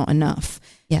like you're not enough.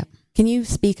 Yeah. Can you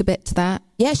speak a bit to that?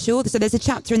 Yeah, sure. So there's a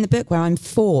chapter in the book where I'm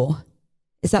 4.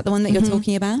 Is that the one that you're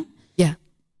talking about? Yeah.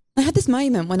 I had this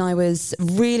moment when I was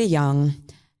really young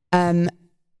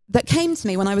that came to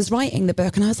me when I was writing the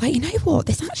book, and I was like, you know what?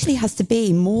 This actually has to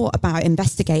be more about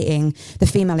investigating the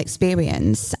female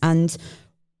experience and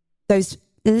those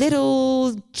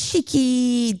little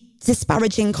cheeky,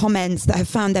 disparaging comments that have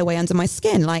found their way under my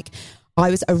skin. Like, I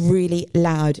was a really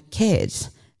loud kid,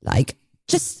 like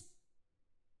just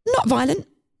not violent,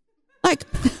 like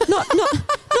not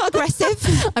aggressive.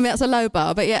 I mean, that's a low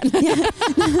bar, but yeah.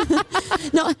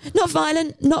 not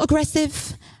violent, not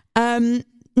aggressive.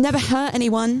 Never hurt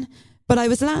anyone, but I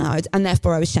was loud, and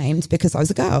therefore I was shamed because I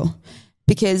was a girl.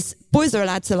 Because boys are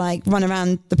allowed to like run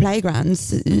around the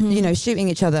playgrounds, you know, shooting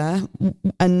each other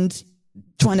and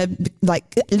trying to like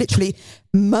literally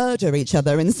murder each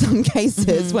other in some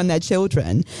cases when they're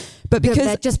children. But because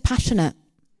they're just passionate.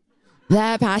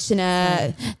 They're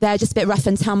passionate. They're just a bit rough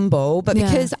and tumble. But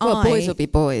because boys will be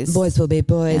boys. Boys will be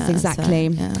boys, Yeah,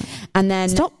 exactly. so, yeah. And then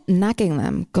Stop nagging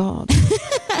them, God.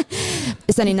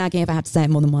 it's only nagging if I have to say it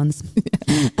more than once.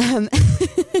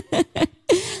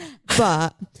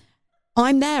 But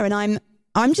I'm there, and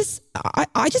I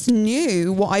just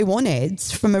knew what I wanted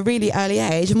from a really early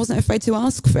age and wasn't afraid to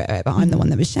ask for it, but I'm the one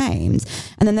that was shamed.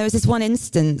 And then there was this one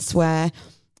instance where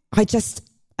I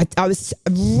was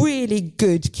a really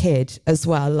good kid as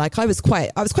well. Like I was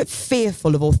quite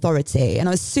fearful of authority, and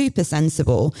I was super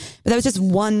sensible. But there was just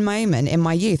one moment in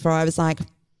my youth where I was like,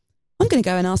 I'm going to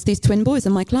go and ask these twin boys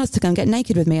in my class to go and get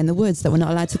naked with me in the woods that we're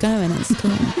not allowed to go in at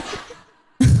school.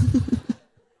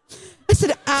 I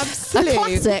said,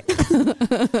 absolutely. Classic.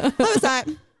 I was like,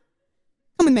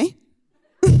 come with me.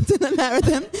 To the pair of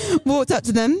them, walked up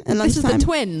to them, and This is lunchtime. the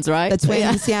twins, right? The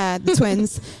twins, yeah, the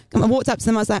twins. I walked up to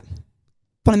them. I was like,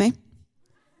 follow me.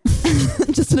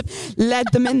 Just sort of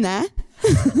led them in there,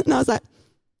 and I was like,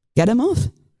 get them off.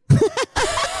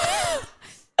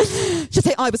 Should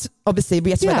say I was obviously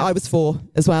reiterate that I was 4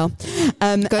 as well.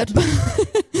 Good,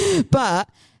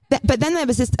 But then there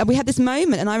was this, we had this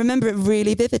moment, and I remember it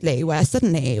really vividly, where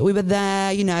suddenly we were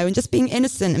there, you know, and just being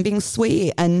innocent and being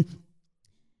sweet. And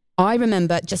I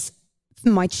remember just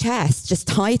my chest just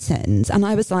tightened, and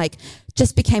I was like,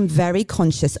 just became very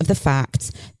conscious of the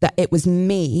fact that it was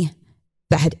me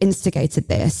that had instigated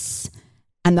this,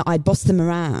 and that I'd bossed them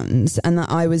around, and that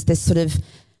I was this sort of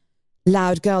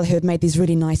loud girl who had made these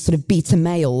really nice sort of beta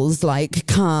males like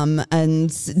come and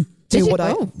do what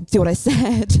I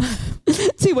said.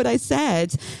 Do what I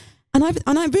said. And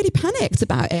I really panicked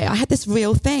about it. I had this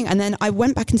real thing. And then I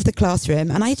went back into the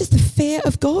classroom, and I had just the fear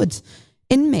of God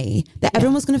in me that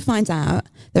everyone was going to find out.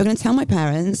 They were going to tell my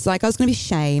parents, like I was going to be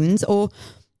shamed, or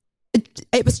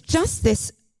it was just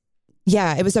this,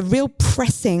 it was a real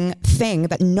pressing thing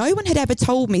that no one had ever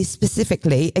told me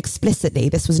specifically, explicitly,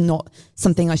 this was not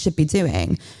something I should be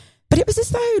doing. But it was as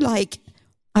though like,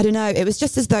 I don't know, it was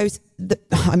just as though,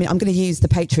 I'm going to use the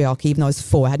patriarchy, even though I was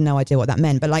 4, I had no idea what that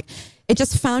meant, but like, it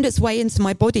just found its way into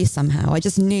my body somehow. I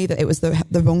just knew that it was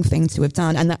the wrong thing to have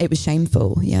done, and that it was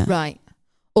shameful, Right.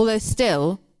 Although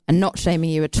still, and not shaming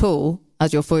you at all,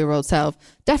 as your 4-year-old self,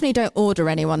 definitely don't order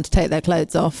anyone to take their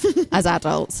clothes off as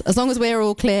adults. As long as we're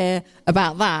all clear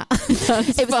about that,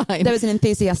 that's fine. There was an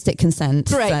enthusiastic consent.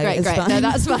 Great. Fine. No,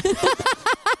 that's fine.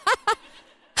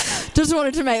 Just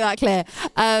wanted to make that clear.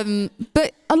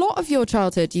 But a lot of your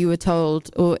childhood, you were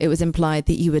told, or it was implied,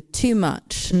 that you were too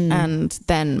much, and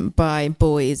then by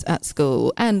boys at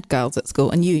school and girls at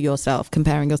school, and you yourself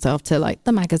comparing yourself to like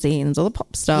the magazines or the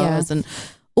pop stars and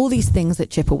all these things that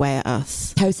chip away at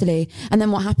us. Totally. And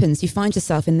then what happens? You find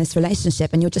yourself in this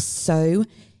relationship, and you're just so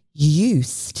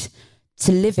used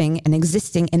to living and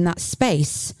existing in that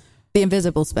space. The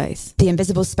invisible space. The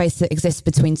invisible space that exists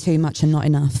between too much and not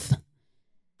enough.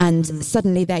 And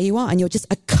suddenly there you are, and you're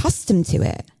just accustomed to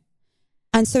it.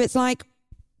 And so it's like,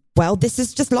 well, this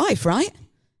is just life, right?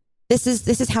 This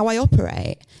is how I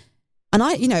operate. And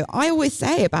I always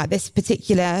say about this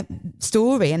particular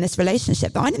story and this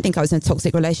relationship that I didn't think I was in a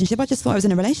toxic relationship. I just thought I was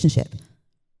in a relationship.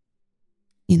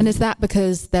 You know? And is that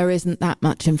because there isn't that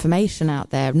much information out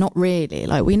there? Not really.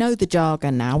 Like, we know the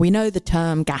jargon now. We know the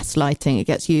term gaslighting. It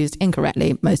gets used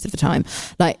incorrectly most of the time.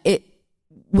 Like it.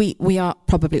 We are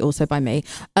probably also by me,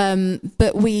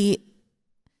 but we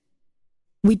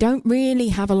don't really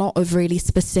have a lot of really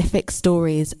specific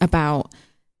stories about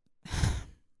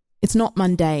it's not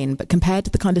mundane, but compared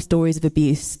to the kind of stories of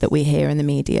abuse that we hear in the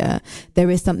media, there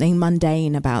is something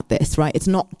mundane about this, right? It's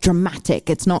not dramatic.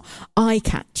 It's not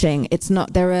eye-catching. It's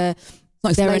not, there are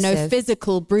no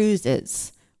physical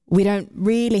bruises. We don't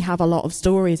really have a lot of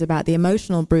stories about the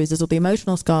emotional bruises or the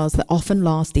emotional scars that often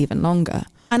last even longer.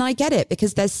 And I get it,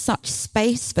 because there's such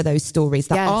space for those stories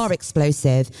that are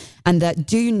explosive and that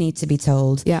do need to be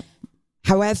told. Yeah.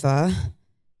 However,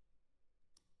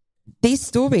 these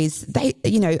stories, they,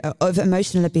 of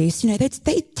emotional abuse,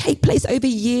 they take place over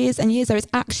years and years. There is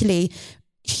actually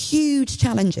huge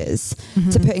challenges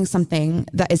to putting something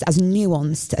that is as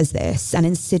nuanced as this and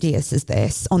insidious as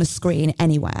this on a screen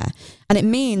anywhere. And it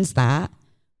means that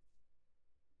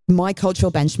my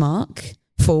cultural benchmark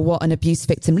for what an abuse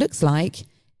victim looks like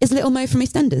is little Mo from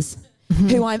EastEnders,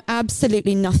 who I'm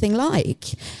absolutely nothing like.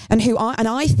 And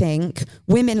I think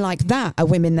women like that are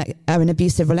women that are in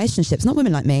abusive relationships, not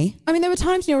women like me. I mean, there were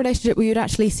times in your relationship where you'd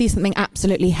actually see something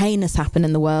absolutely heinous happen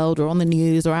in the world or on the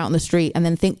news or out on the street and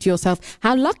then think to yourself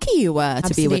how lucky you were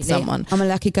to be with someone. I'm a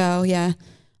lucky girl, yeah.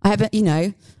 I have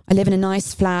I live in a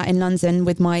nice flat in London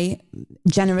with my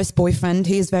generous boyfriend.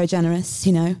 He is very generous,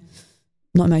 not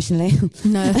emotionally.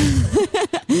 No.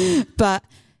 But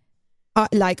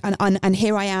and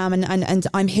here I am and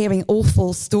I'm hearing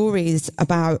awful stories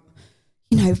about,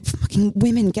 fucking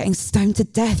women getting stoned to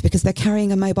death because they're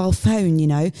carrying a mobile phone,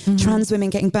 trans women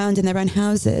getting burned in their own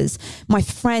houses. My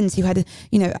friend who had,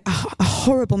 a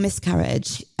horrible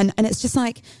miscarriage. And it's just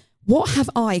like, what have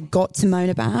I got to moan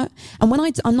about? And when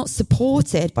I'm not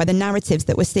supported by the narratives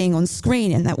that we're seeing on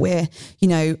screen and that we're,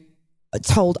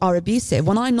 told are abusive,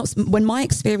 when my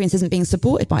experience isn't being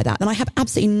supported by that, then I have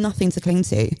absolutely nothing to cling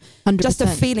to. 100%. Just a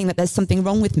feeling that there's something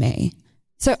wrong with me.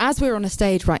 So as we're on a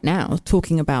stage right now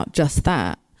talking about just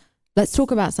that, let's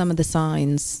talk about some of the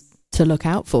signs to look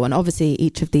out for. And obviously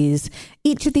each of these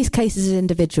cases is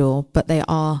individual, but they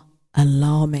are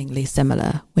alarmingly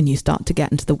similar when you start to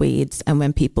get into the weeds and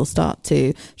when people start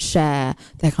to share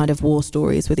their kind of war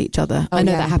stories with each other. I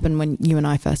know that happened when you and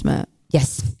I first met.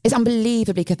 Yes, it's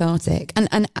unbelievably cathartic.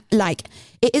 And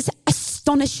it is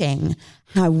astonishing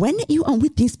how when you are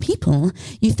with these people,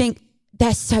 you think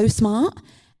they're so smart.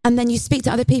 And then you speak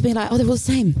to other people and you're like, oh, they're all the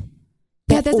same.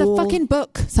 There's a fucking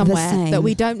book somewhere that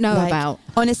we don't know about.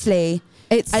 Honestly,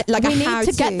 it's we need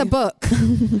to get the book.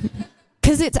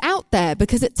 Because it's out there,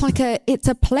 because it's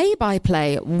a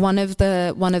play-by-play. One of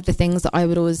the things that I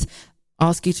would always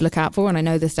ask you to look out for, and I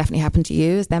know this definitely happened to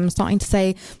you, is them starting to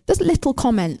say there's little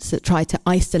comments that try to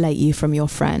isolate you from your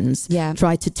friends,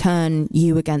 try to turn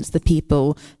you against the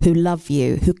people who love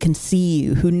you, who can see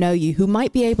you, who know you, who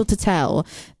might be able to tell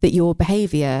that your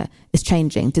behaviour is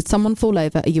changing. Did someone fall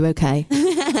over? Are you okay?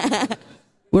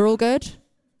 We're all good?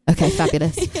 Okay,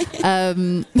 fabulous.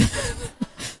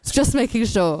 Just making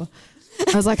sure.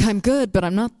 I was like, I'm good, but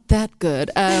I'm not that good.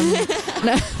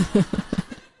 No.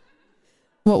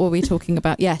 What were we talking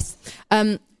about? Yes.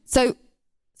 So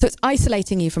it's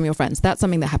isolating you from your friends. That's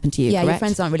something that happened to you, correct? Your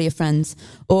friends aren't really your friends.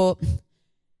 Or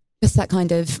just that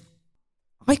kind of,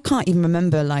 I can't even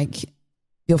remember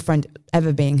your friend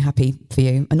ever being happy for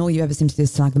you, and all you ever seem to do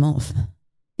is slag them off.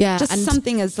 Yeah. Just and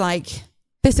something as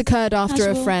this occurred after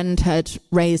a friend had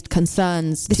raised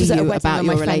concerns to you about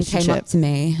your relationship. My friend came up to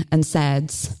me and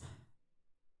said,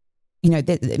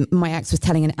 my ex was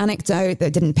telling an anecdote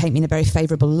that didn't paint me in a very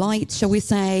favourable light, shall we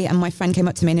say. And my friend came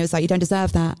up to me and he was like, you don't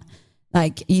deserve that.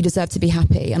 You deserve to be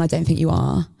happy. And I don't think you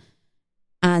are.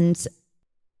 And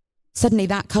suddenly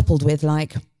that coupled with I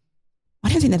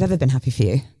don't think they've ever been happy for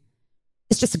you.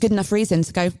 It's just a good enough reason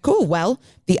to go, cool, well,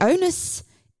 the onus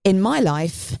in my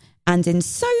life and in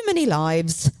so many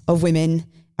lives of women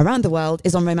around the world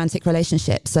is on romantic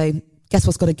relationships. So guess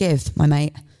what's got to give, my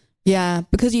mate? Yeah,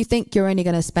 because you think you're only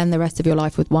going to spend the rest of your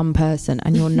life with one person,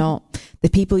 and you're not. The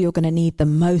people you're going to need the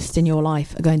most in your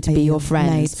life are going to be your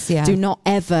friends. Mates, Do not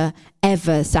ever,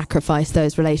 ever sacrifice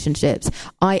those relationships.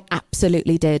 I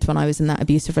absolutely did when I was in that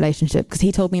abusive relationship, because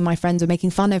he told me my friends were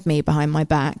making fun of me behind my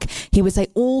back. He would say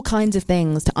all kinds of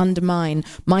things to undermine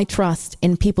my trust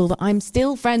in people that I'm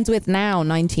still friends with now,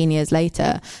 19 years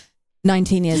later.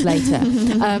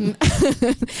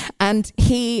 And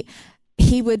he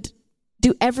would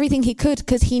do everything he could,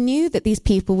 because he knew that these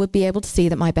people would be able to see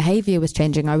that my behavior was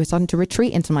changing. I was starting to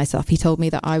retreat into myself. He told me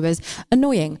that I was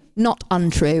annoying. Not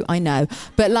untrue, I know.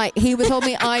 But he would told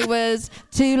me I was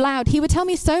too loud. He would tell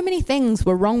me so many things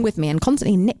were wrong with me and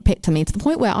constantly nitpick to me, to the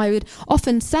point where I would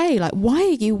often say, why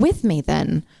are you with me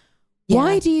then?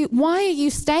 Yeah. Why are you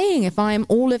staying if I'm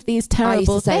all of these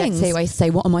terrible things? I used to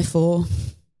say, what am I for?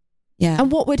 Yeah.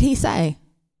 And what would he say?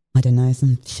 I don't know,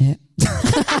 some shit.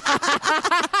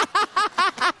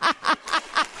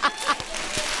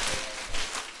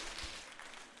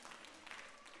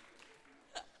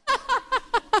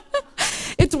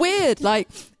 Like,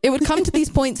 it would come to these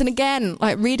points, and again,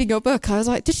 like reading your book, I was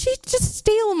like, did she just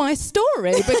steal my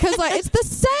story? Because like it's the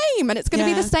same, and it's going to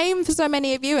be the same for so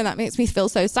many of you, and that makes me feel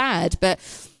so sad. But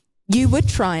you would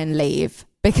try and leave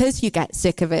because you get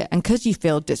sick of it and because you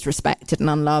feel disrespected and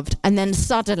unloved, and then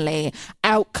suddenly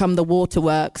out come the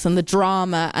waterworks and the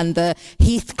drama and the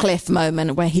Heathcliff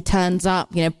moment where he turns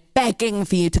up, you know, begging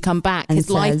for you to come back. And his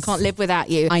life says, can't live without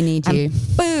you. I need and you.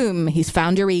 Boom, he's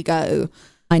found your ego.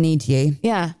 I need you.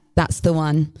 Yeah. That's the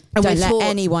one. And Don't we're let taught-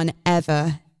 anyone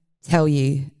ever tell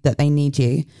you that they need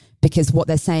you, because what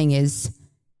they're saying is,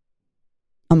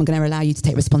 I'm going to allow you to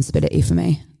take responsibility for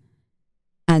me.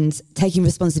 And taking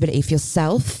responsibility for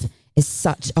yourself is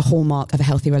such a hallmark of a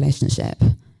healthy relationship.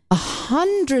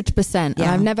 100%. And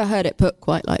Yeah. I've never heard it put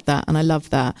quite like that. And I love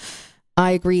that.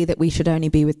 I agree that we should only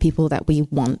be with people that we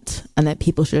want, and that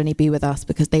people should only be with us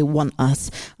because they want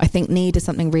us. I think need is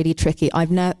something really tricky.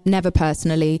 I've never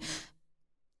personally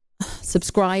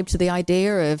subscribed to the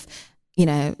idea of, you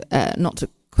know, not to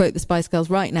quote the Spice Girls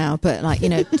right now, but like, you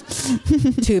know,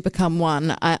 to become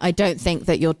one. I don't think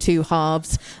that you're two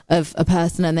halves of a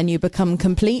person and then you become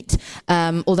complete.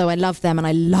 Although I love them and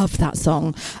I love that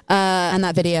song. And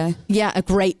that video. Yeah, a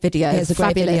great video. It's a great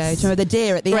Fabulous. video. Do you remember the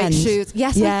deer at the Great end? shoes.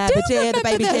 Yes, yeah, I do the deer, the remember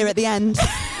baby them. deer at the end.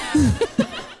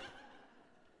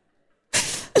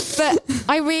 But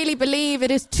I really believe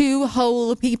it is two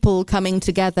whole people coming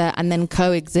together and then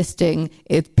coexisting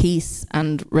with peace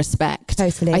and respect.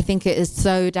 Totally. I think it is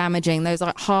so damaging. Those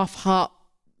like half-heart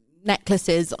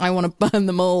necklaces, I want to burn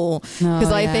them all,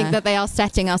 because I think that they are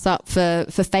setting us up for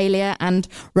failure and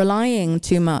relying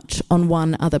too much on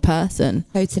one other person.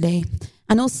 Totally.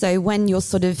 And also when you're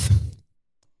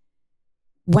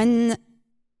when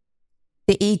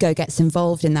the ego gets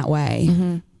involved in that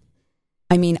way,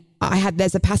 I mean,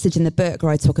 there's a passage in the book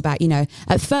where I talk about, you know,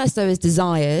 at first I was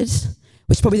desired,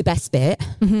 which is probably the best bit.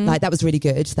 Like, that was really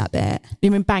good, that bit.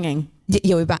 You mean banging?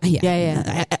 Yeah, we're back.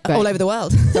 Yeah. All over the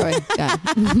world. Sorry. Yeah.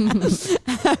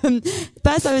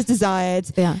 First I was desired,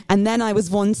 and then I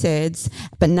was wanted,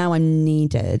 but now I'm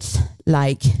needed.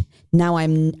 Like, now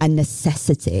I'm a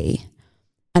necessity.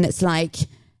 And it's like,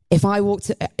 if I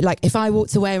walked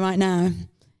away right now,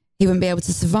 he wouldn't be able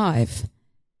to survive.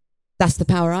 That's the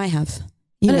power I have.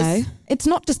 You know, it's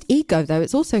not just ego though,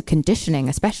 it's also conditioning,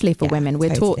 especially for women.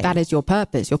 We're taught that is your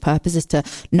purpose. Your purpose is to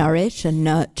nourish and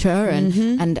nurture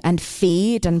and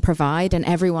feed and provide, and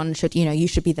everyone should, you know, you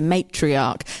should be the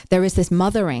matriarch. There is this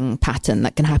mothering pattern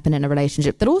that can happen in a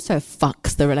relationship that also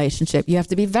fucks the relationship. You have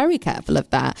to be very careful of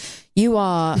that.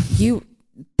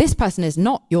 This person is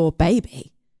not your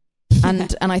baby.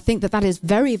 And I think that is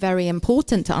very, very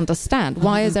important to understand.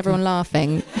 Why is everyone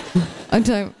laughing?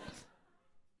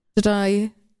 Did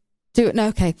I do it? No,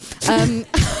 okay.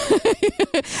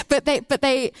 But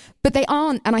they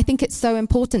aren't, and I think it's so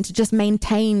important to just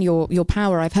maintain your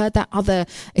power. I've heard that other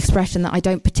expression that I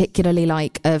don't particularly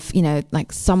like, of, you know,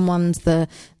 like someone's the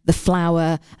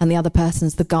flower and the other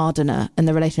person's the gardener in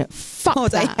the relationship. Fuck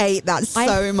God, that. I hate that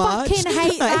so much. I fucking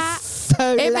hate that.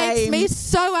 So it lame. makes me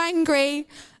so angry.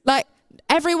 Like,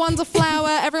 everyone's a flower,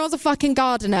 everyone's a fucking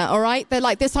gardener, all right? They're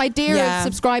like this idea of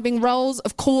subscribing roles.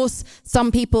 Of course,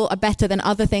 some people are better than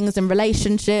other things in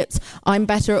relationships. I'm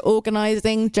better at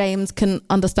organising. James can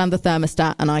understand the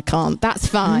thermostat and I can't. That's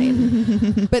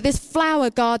fine. But this flower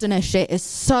gardener shit is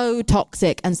so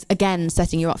toxic and, again,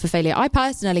 setting you up for failure. I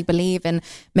personally believe in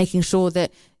making sure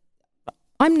that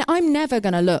I'm never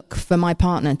going to look for my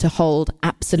partner to hold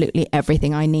absolutely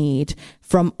everything I need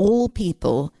from all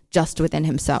people just within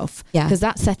himself. Yeah. Because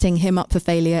that's setting him up for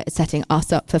failure. It's setting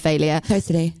us up for failure.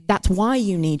 Totally. That's why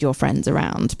you need your friends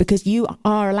around, because you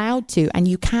are allowed to, and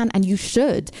you can, and you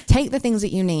should take the things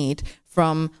that you need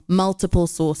from multiple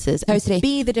sources. Totally. And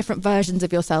be the different versions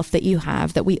of yourself that you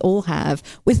have, that we all have,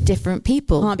 with different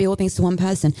people. Can't be all things to one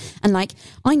person. And like,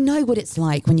 I know what it's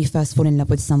like when you first fall in love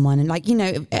with someone, and like, you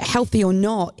know, healthy or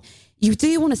not, you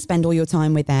do want to spend all your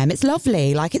time with them. It's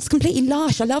lovely. Like, it's completely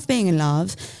lush. I love being in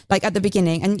love, like at the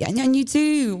beginning. And you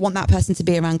do want that person to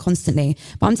be around constantly.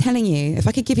 But I'm telling you, if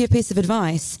I could give you a piece of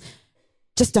advice,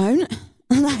 just don't.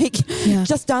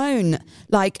 Just don't.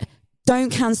 Like, don't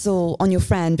cancel on your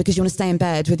friend because you want to stay in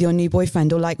bed with your new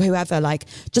boyfriend or like whoever. Like,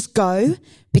 just go.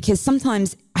 Because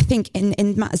sometimes I think in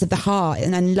matters of the heart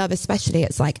and love especially,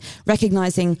 it's like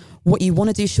recognizing what you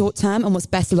want to do short term and what's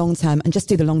best long term, and just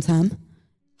do the long term.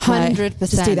 100%.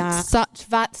 Just do that.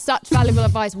 Such valuable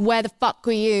advice. Where the fuck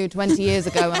were you 20 years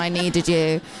ago when I needed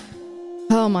you?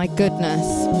 Oh my goodness.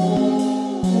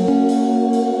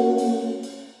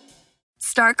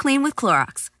 Start clean with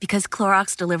Clorox, because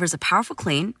Clorox delivers a powerful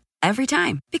clean every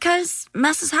time. Because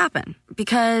messes happen.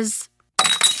 Because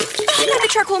I got the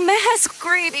charcoal mask.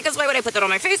 Great, because why would I put that on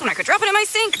my face when I could drop it in my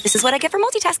sink? This is what I get for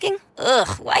multitasking. Ugh,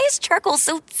 why is charcoal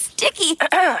so sticky?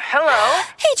 Hello?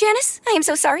 Hey, Janice. I am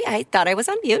so sorry. I thought I was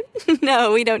on mute.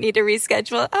 No, we don't need to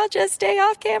reschedule. I'll just stay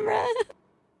off camera.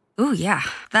 Ooh, yeah,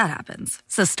 that happens.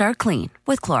 So start clean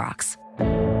with Clorox.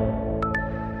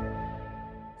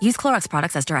 Use Clorox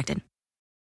products as directed.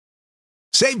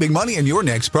 Save big money on your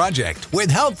next project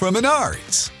with help from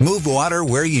Menards. Move water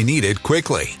where you need it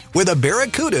quickly with a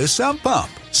Barracuda sump pump.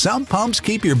 Sump pumps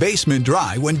keep your basement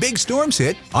dry when big storms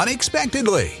hit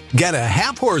unexpectedly. Get a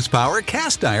 0.5 horsepower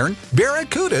cast iron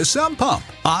Barracuda sump pump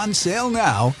on sale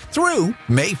now through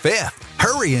May 5th.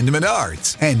 Hurry into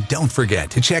Menards and don't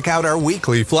forget to check out our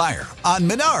weekly flyer on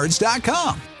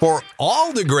menards.com for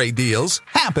all the great deals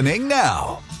happening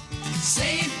now.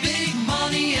 Save big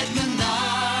money at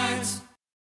Menards.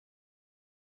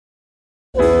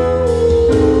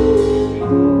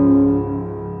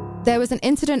 There was an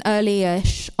incident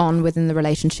early-ish on within the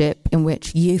relationship in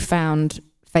which you found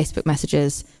Facebook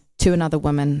messages to another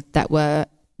woman that were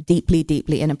deeply,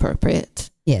 deeply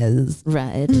inappropriate. Yes.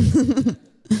 Right.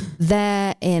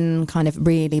 Therein kind of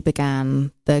really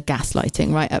began the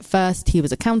gaslighting, right? At first he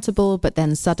was accountable, but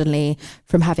then suddenly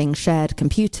from having shared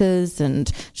computers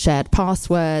and shared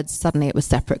passwords, suddenly it was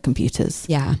separate computers.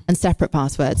 Yeah. And separate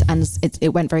passwords. And it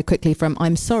went very quickly from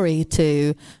I'm sorry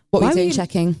to What were you doing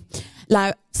checking?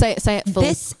 Like, say it full.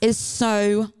 This is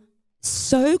so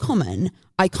common.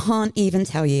 I can't even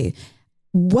tell you.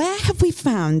 Where have we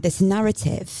found this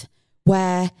narrative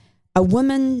where a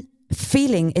woman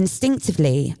feeling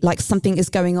instinctively like something is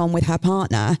going on with her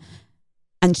partner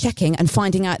and checking and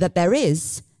finding out that there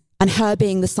is, and her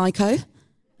being the psycho?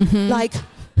 Mm-hmm. Like,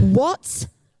 what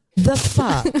the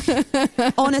fuck?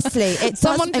 Honestly,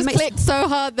 Someone just clicked so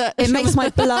hard that it makes my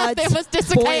blood they must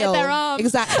dislocate boil. their arm.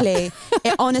 Exactly.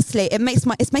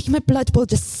 It's making my blood boil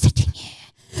just sitting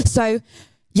here. So,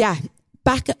 yeah.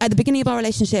 Back at the beginning of our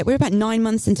relationship, we were about 9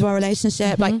 months into our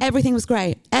relationship. Mm-hmm. Like, everything was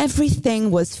great.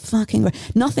 Everything was fucking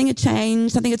great. Nothing had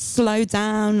changed. Nothing had slowed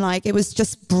down. Like, it was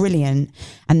just brilliant.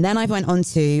 And then I went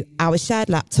onto our shared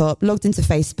laptop, logged into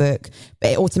Facebook, but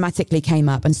it automatically came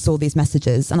up and saw these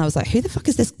messages. And I was like, who the fuck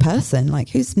is this person? Like,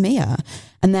 who's Mia?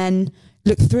 And then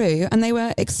looked through, and they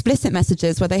were explicit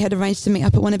messages where they had arranged to meet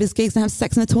up at one of his gigs and have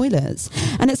sex in the toilets.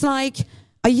 And it's like,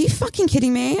 are you fucking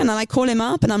kidding me? And then I call him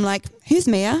up and I'm like, who's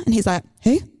Mia? And he's like,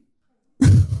 who?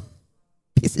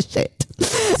 Piece of shit.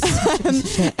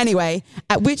 Anyway,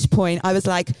 at which point I was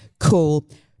like, cool,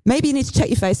 maybe you need to check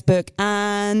your Facebook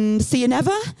and see you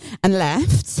never, and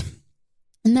left.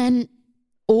 And then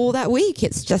all that week,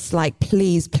 it's just like,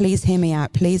 please hear me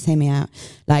out. Please hear me out.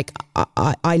 Like,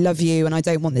 I love you and I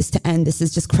don't want this to end. This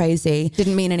is just crazy.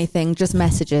 Didn't mean anything, just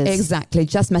messages. Exactly,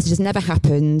 just messages. Never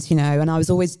happened, you know, and I was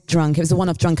always drunk. It was a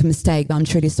one-off drunken mistake that I'm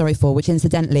truly sorry for, which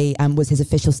incidentally was his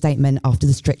official statement after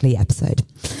the Strictly episode.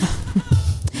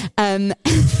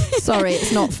 Sorry,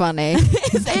 it's not funny.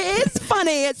 It is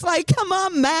funny. It's like, come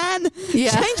on, man.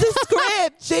 Yeah. Change the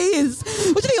script.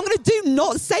 Jeez. What do you think I'm going to do?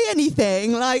 Not say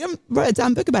anything? Like, I'm write a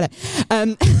damn book about it.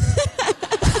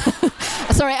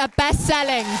 Sorry, a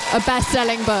best-selling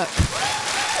book.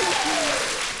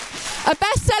 A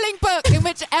best-selling book in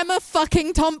which Emma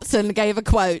fucking Thompson gave a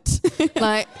quote.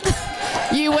 Like,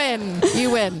 you win.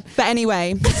 But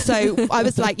anyway, so I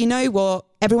was like, you know what?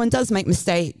 Everyone does make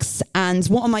mistakes. And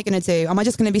what am I going to do? Am I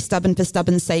just going to be stubborn for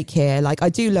stubborn's sake here? Like, I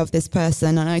do love this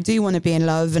person and I do want to be in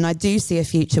love and I do see a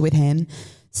future with him.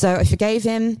 So I forgave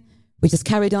him. We just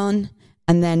carried on.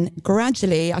 And then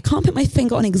gradually, I can't put my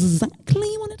finger on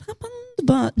exactly what had happened,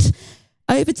 but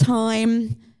over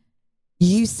time,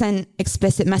 you sent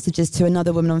explicit messages to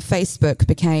another woman on Facebook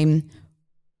became,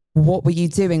 what were you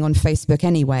doing on Facebook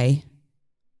anyway?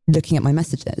 Looking at my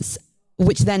messages,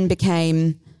 which then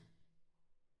became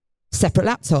separate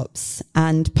laptops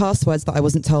and passwords that I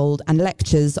wasn't told and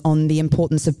lectures on the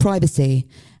importance of privacy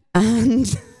and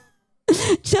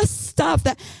just stuff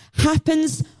that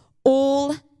happens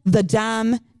all the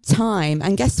damn time.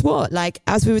 And guess what? Like,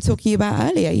 as we were talking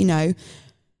about earlier, you know,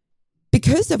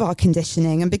 because of our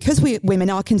conditioning and because women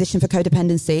are conditioned for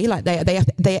codependency, like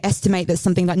they estimate that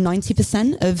something like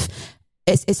 90% of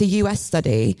it's a US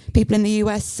study. People in the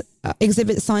US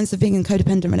exhibit signs of being in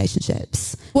codependent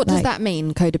relationships. What does that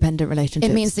mean, codependent relationships?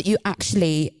 It means that you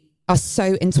actually are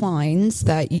so entwined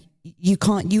that you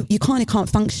kind of can't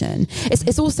function.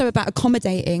 It's also about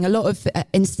accommodating. A lot of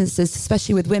instances,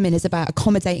 especially with women, is about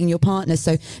accommodating your partner.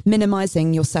 So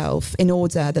minimizing yourself in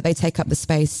order that they take up the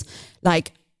space.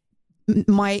 Like,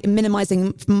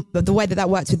 minimizing the way that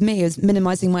worked with me is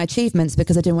minimizing my achievements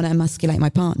because I didn't want to emasculate my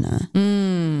partner.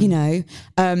 You know,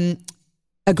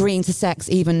 agreeing to sex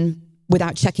even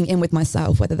without checking in with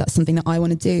myself whether that's something that I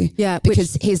want to do. Yeah,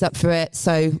 because he's up for it,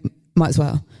 so might as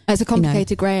well. It's a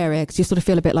complicated grey area because you sort of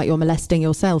feel a bit like you're molesting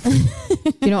yourself.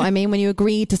 You know what I mean? When you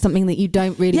agree to something that you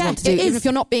don't really want to do, even if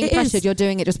you're not being pressured, you're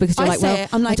doing it just because you're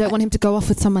I don't want him to go off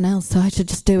with someone else, so I should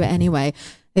just do it anyway.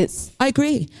 I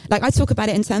agree. Like, I talk about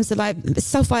it in terms of like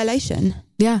self-violation.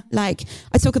 Yeah. Like,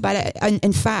 I talk about it. And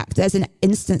in fact, there's an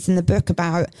instance in the book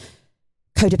about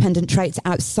codependent traits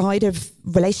outside of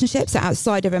relationships,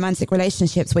 outside of romantic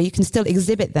relationships, where you can still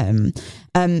exhibit them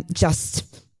just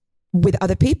with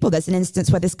other people. There's an instance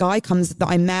where this guy comes that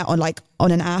I met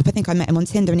on an app. I think I met him on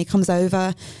Tinder, and he comes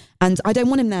over and I don't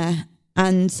want him there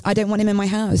and I don't want him in my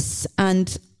house.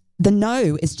 And the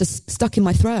no is just stuck in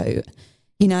my throat,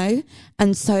 you know?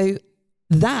 And so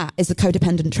that is a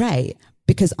codependent trait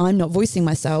because I'm not voicing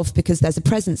myself because there's a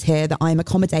presence here that I'm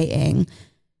accommodating.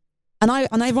 And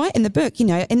I write in the book, you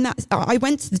know, in that I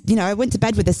went to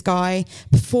bed with this guy,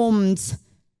 performed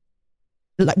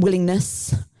like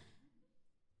willingness,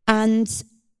 and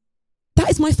that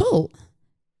is my fault.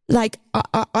 Like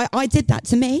I did that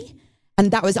to me.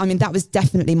 And that was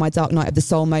definitely my dark night of the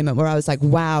soul moment where I was like,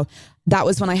 wow, that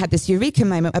was when I had this eureka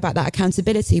moment about that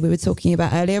accountability we were talking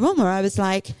about earlier on, where I was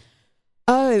like,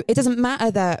 oh, it doesn't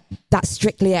matter that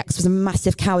Strictly X was a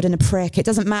massive coward and a prick. It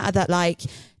doesn't matter that like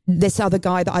this other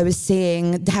guy that I was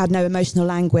seeing had no emotional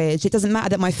language. It doesn't matter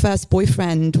that my first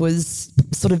boyfriend was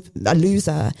sort of a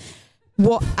loser.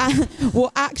 What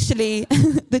actually,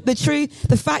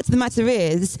 the fact of the matter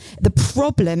is, the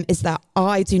problem is that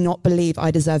I do not believe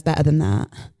I deserve better than that.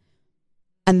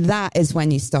 And that is when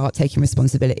you start taking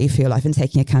responsibility for your life and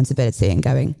taking accountability and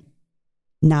going,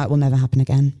 now it will never happen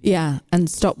again. Yeah, and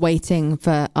stop waiting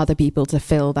for other people to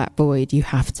fill that void. You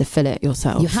have to fill it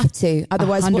yourself. You have to.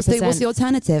 Otherwise, what's the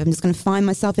alternative? I'm just going to find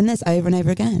myself in this over and over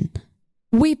again.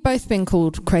 We've both been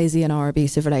called crazy in our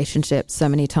abusive relationships so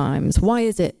many times. Why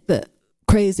is it that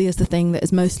crazy is the thing that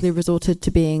is mostly resorted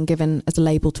to being given as a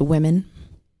label to women?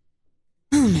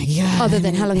 Oh my God. Other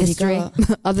than history,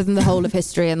 other than the whole of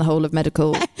history and the whole of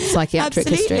medical psychiatric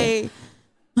history.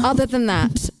 Other than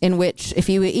that, in which if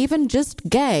you were even just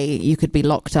gay, you could be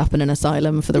locked up in an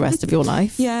asylum for the rest of your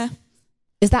life. Yeah.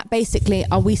 Is that basically,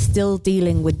 are we still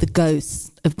dealing with the ghosts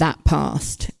of that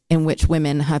past in which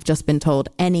women have just been told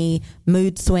any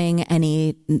mood swing,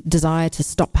 any desire to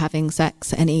stop having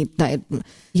sex, any desire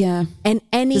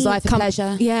for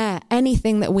pleasure? Yeah,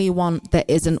 anything that we want that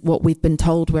isn't what we've been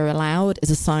told we're allowed is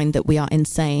a sign that we are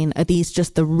insane. Are these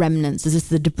just the remnants? Is this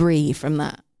the debris from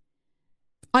that?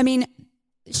 I mean,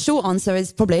 short answer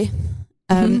is probably.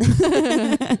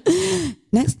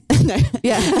 Next, no,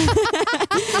 yeah,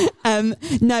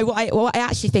 no. What I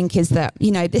actually think is that,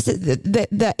 you know, this is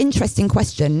the interesting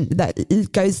question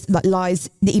that lies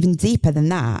even deeper than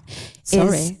that.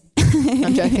 Sorry,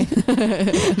 I'm joking.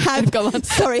 Go on.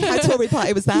 Sorry, how Tory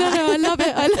party was that? No, I love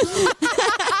it.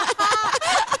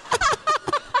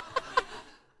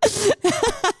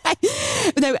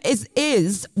 No,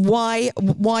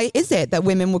 why is it that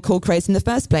women were called crazy in the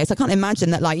first place? I can't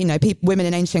imagine that, like, you know, women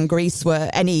in ancient Greece were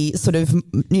any sort of,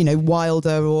 you know,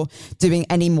 wilder or doing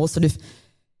any more sort of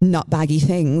nutbaggy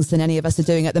things than any of us are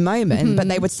doing at the moment. Mm-hmm. But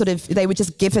they were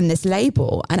just given this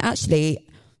label. And actually,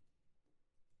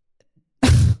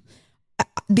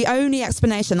 the only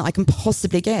explanation that I can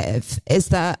possibly give is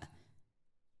that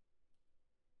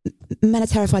men are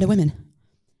terrified of women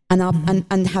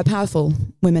and how powerful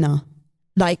women are.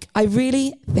 Like, I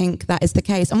really think that is the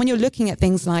case. And when you're looking at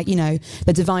things like, you know,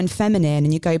 the divine feminine,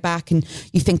 and you go back and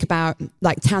you think about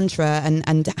like Tantra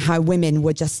and how women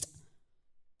were just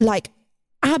like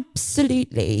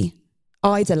absolutely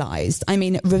idolized. I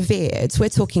mean, revered. We're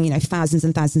talking, you know, thousands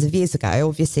and thousands of years ago,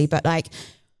 obviously, but like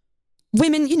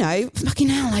women, you know, fucking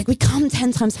hell, like we come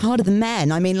 10 times harder than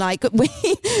men. I mean, like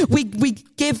we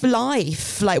give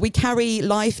life, like we carry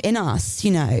life in us,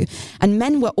 you know, and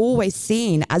men were always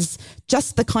seen as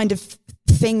just the kind of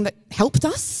thing that helped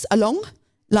us along.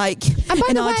 Like, and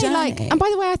by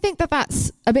the way, I think that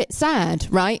that's a bit sad,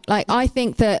 right? Like, I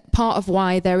think that part of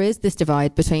why there is this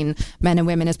divide between men and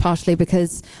women is partially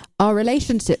because our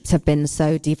relationships have been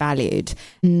so devalued.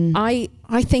 I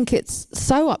think it's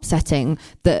so upsetting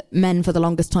that men for the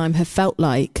longest time have felt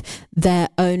like their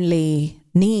only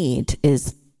need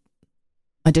is,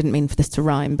 I didn't mean for this to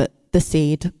rhyme, but the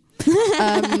seed.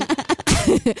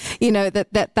 You know,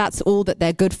 that's all that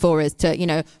they're good for is to, you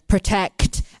know,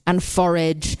 protect and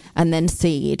forage and then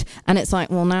seed. And it's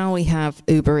like, well, now we have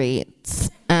Uber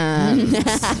Eats and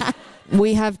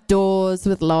we have doors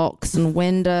with locks and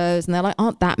windows, and they're like,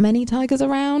 aren't that many tigers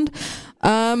around?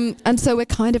 And so we're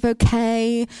kind of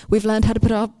okay. We've learned how to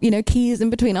put our, keys in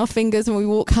between our fingers when we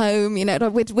walk home.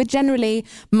 We're generally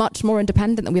much more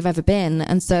independent than we've ever been.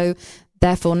 And so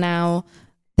therefore now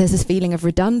there's this feeling of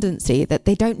redundancy that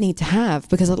they don't need to have,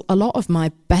 because a lot of my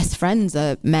best friends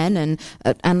are men,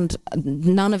 and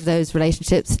none of those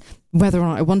relationships, whether or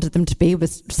not I wanted them to be,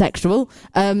 was sexual.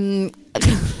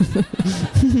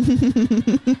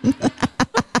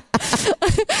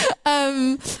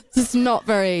 Just not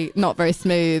very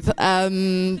smooth.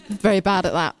 Very bad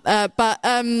at that. But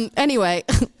anyway,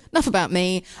 enough about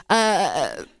me.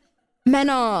 Men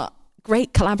are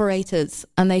great collaborators,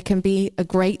 and they can be a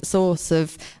great source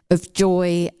of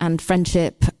joy and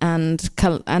friendship and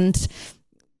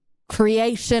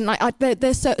creation.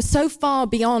 They're so far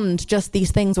beyond just these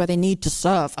things where they need to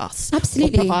serve us,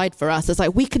 absolutely, or provide for us. It's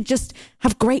like we could just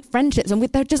have great friendships, and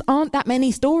there just aren't that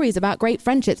many stories about great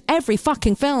friendships. Every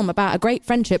fucking film about a great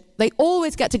friendship, they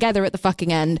always get together at the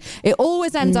fucking end. It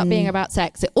always ends up being about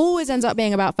sex. It always ends up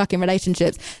being about fucking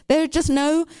relationships. There's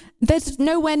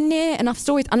nowhere near enough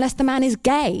stories, unless the man is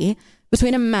gay,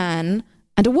 between a man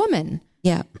and a woman.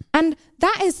 Yeah, and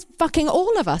that is fucking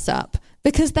all of us up,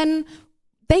 because then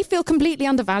they feel completely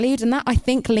undervalued, and that, I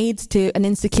think, leads to an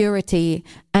insecurity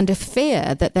and a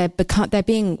fear that they're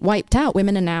being wiped out.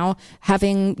 Women are now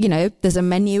having, there's a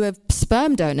menu of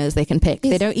sperm donors they can pick.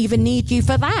 They don't even need you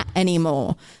for that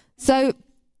anymore. So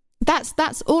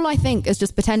that's all I think, is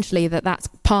just potentially that's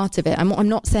part of it. I'm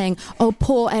not saying, oh,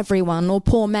 poor everyone or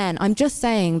poor men. I'm just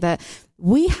saying that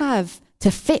we have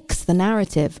to fix the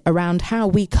narrative around how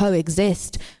we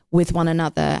coexist with one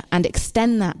another and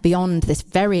extend that beyond this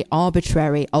very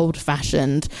arbitrary,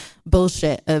 old-fashioned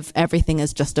bullshit of everything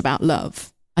is just about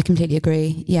love. I completely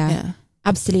agree. Yeah,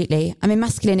 absolutely. I mean,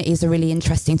 masculinity is a really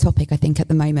interesting topic, I think, at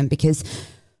the moment, because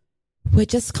we're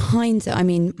just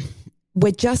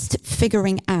we're just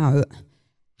figuring out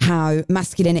how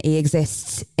masculinity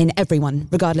exists in everyone,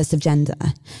 regardless of gender.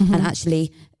 Mm-hmm. And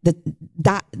actually,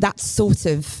 that sort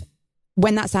of,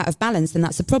 when that's out of balance, then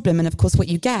that's a problem. And of course, what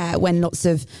you get when lots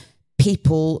of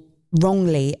people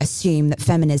wrongly assume that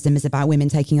feminism is about women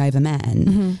taking over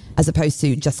men, as opposed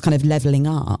to just kind of leveling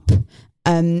up,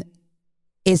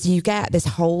 is you get this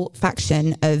whole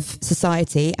faction of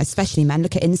society, especially men,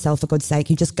 look at incel, for God's sake,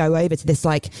 who just go over to this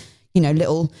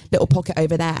little pocket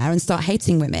over there and start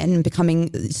hating women and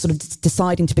becoming, sort of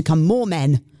deciding to become more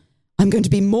men. I'm going to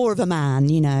be more of a man,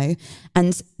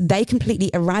 and they completely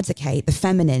eradicate the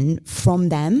feminine from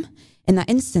them in that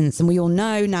instance. And we all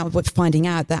know now, we're finding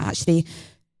out that actually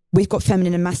we've got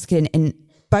feminine and masculine in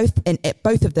both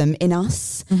of them in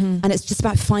us. And it's just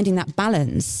about finding that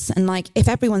balance. And if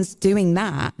everyone's doing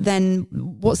that, then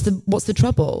what's the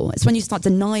trouble? It's when you start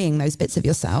denying those bits of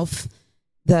yourself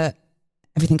that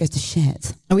everything goes to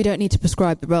shit. And we don't need to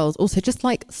prescribe the roles. Also, just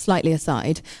slightly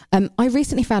aside, I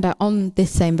recently found out on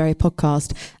this same very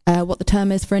podcast what the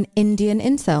term is for an Indian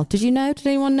incel. Did you know? Did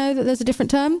anyone know that there's a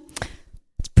different term?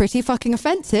 It's pretty fucking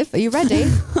offensive. Are you ready?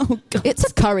 Oh, God. It's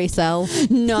a curry cell.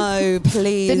 No,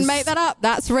 please. Didn't make that up.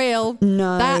 That's real.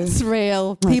 No. That's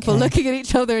real. People looking at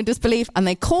each other in disbelief, and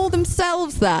they call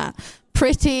themselves that.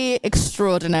 Pretty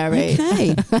extraordinary.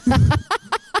 Okay.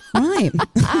 Right.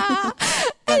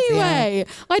 Anyway,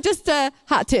 I just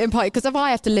had to impart, because if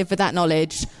I have to live with that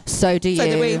knowledge, so do you. So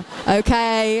do we.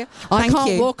 Okay? I Thank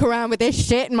can't you. walk around with this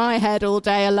shit in my head all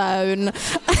day alone.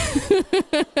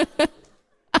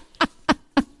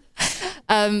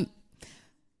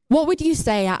 What would you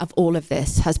say out of all of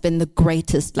this has been the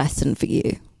greatest lesson for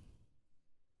you?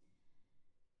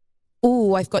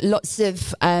 Oh, I've got lots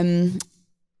of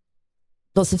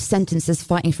sentences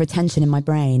fighting for attention in my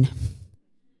brain.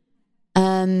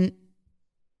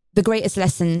 The greatest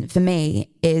lesson for me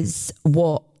is we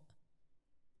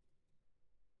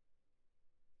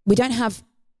don't have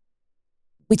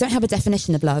a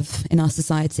definition of love in our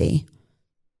society.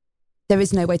 There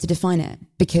is no way to define it,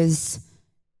 because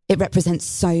it represents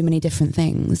so many different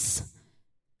things.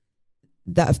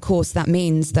 That, of course, that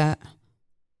means that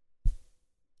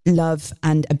love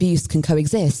and abuse can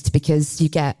coexist, because you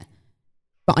get,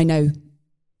 but I know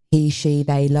he, she,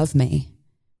 they love me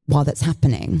while that's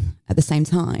happening at the same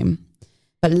time.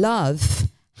 But love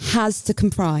has to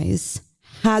comprise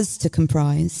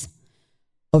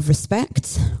of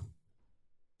respect,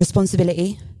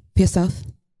 responsibility for yourself,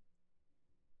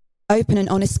 open and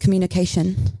honest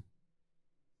communication,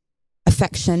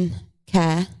 affection,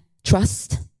 care,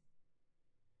 trust,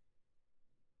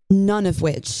 none of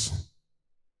which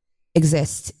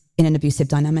exist in an abusive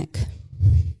dynamic.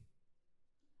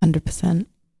 100%.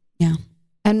 Yeah.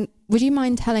 And would you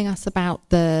mind telling us about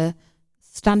the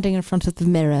standing in front of the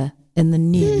mirror in the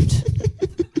nude?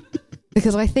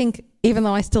 Because I think even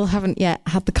though I still haven't yet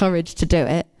had the courage to do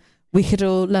it, we could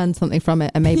all learn something from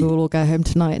it, and maybe we'll all go home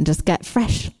tonight and just get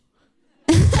fresh.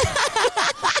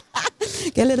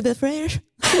 Get a little bit fresh.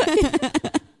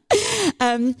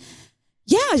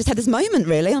 Yeah, I just had this moment,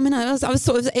 really. I mean, I was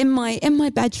sort of in my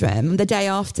bedroom the day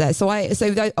after. So I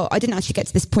didn't actually get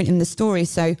to this point in the story.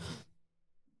 So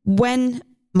when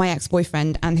my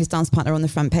ex-boyfriend and his dance partner were on the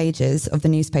front pages of the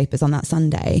newspapers on that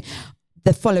Sunday,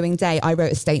 the following day I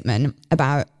wrote a statement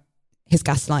about his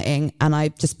gaslighting, and I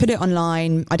just put it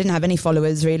online. I didn't have any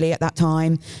followers really at that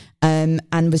time, and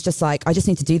was just like, I just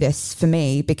need to do this for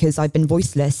me, because I've been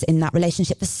voiceless in that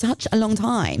relationship for such a long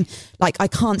time. Like, I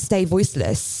can't stay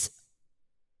voiceless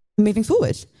moving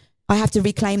forward. I have to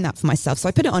reclaim that for myself. So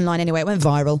I put it online anyway. It went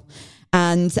viral,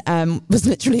 and was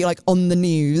literally like on the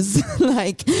news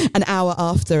like an hour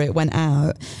after it went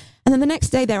out. And then the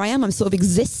next day, there I am. I'm sort of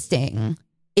existing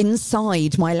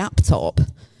inside my laptop.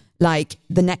 Like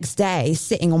the next day,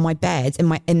 sitting on my bed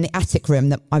in the attic room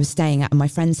that I was staying at my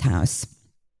friend's house.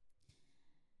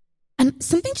 And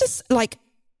something just like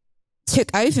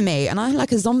took over me, and I,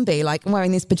 like a zombie, like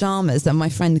wearing these pajamas that my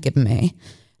friend had given me,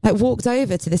 like walked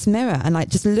over to this mirror and like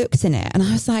just looked in it, and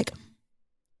I was like,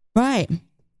 right,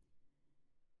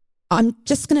 I'm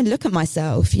just going to look at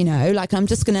myself, you know, like I'm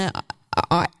just going to,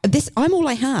 I'm all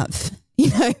I have,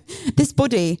 you know, this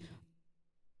body,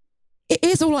 it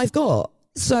is all I've got.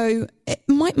 So it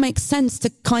might make sense to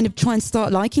kind of try and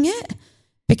start liking it,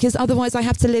 because otherwise I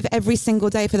have to live every single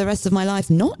day for the rest of my life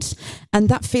not. And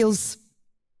that feels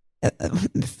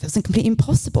completely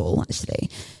impossible, actually.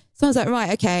 So I was like,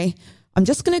 right, okay, I'm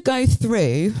just going to go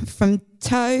through from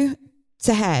toe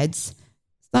to head, start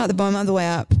at the bottom, all the way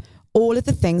up, all of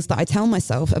the things that I tell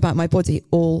myself about my body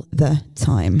all the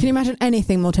time. Can you imagine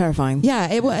anything more terrifying? Yeah,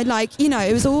 it was like, you know,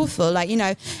 it was awful. Like, you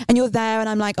know, and you're there and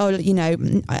I'm like, oh, you know,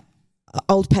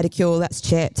 old pedicure, that's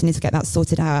chipped. I need to get that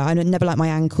sorted out. I never like my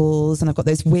ankles, and I've got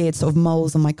those weird sort of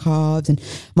moles on my calves, and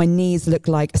my knees look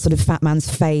like a sort of fat man's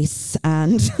face,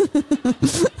 and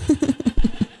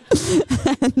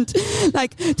and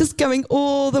like just going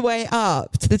all the way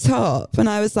up to the top. And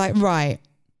I was like, right,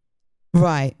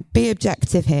 be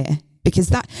objective here, because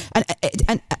that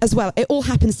and as well, it all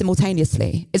happens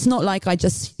simultaneously. It's not like I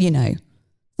just, you know,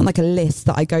 not like a list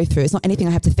that I go through. It's not anything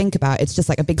I have to think about. It's just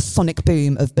like a big sonic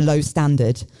boom of below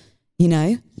standard, you know,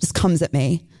 it just comes at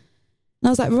me. And I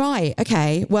was like, right,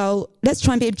 okay, well, let's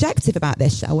try and be objective about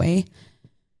this, shall we?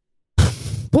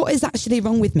 What is actually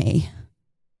wrong with me?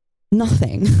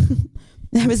 Nothing.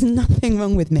 There is nothing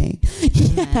wrong with me.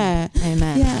 Amen. Yeah.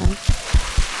 Amen. Yeah.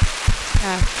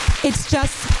 It's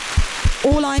just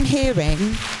all I'm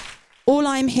hearing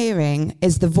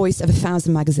is the voice of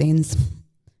 1,000 magazines.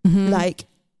 Mm-hmm. Like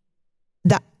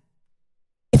that.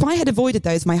 If I had avoided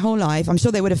those my whole life, I'm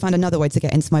sure they would have found another way to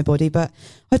get into my body, but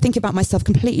I think about myself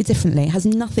completely differently. It has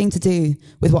nothing to do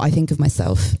with what I think of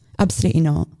myself. Absolutely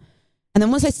not. And then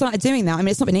once I started doing that, I mean,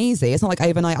 it's not been easy. It's not like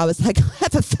overnight I was like, I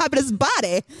have a fabulous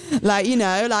body. Like, you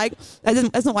know, like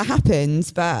that's not what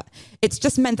happened. But it's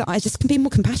just meant that I just can be more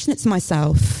compassionate to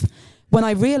myself when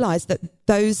I realised that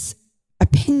those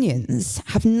opinions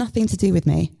have nothing to do with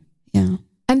me. Yeah.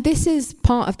 And this is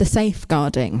part of the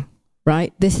safeguarding,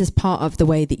 right? This is part of the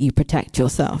way that you protect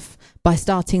yourself by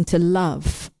starting to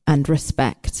love and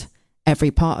respect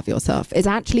every part of yourself. It's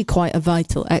actually quite a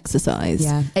vital exercise.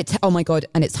 Yeah. Oh my God.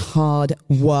 And it's hard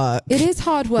work. It is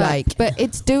hard work, but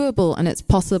it's doable and it's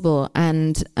possible.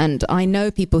 And I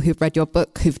know people who've read your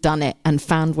book who've done it and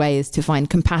found ways to find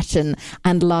compassion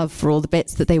and love for all the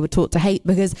bits that they were taught to hate,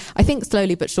 because I think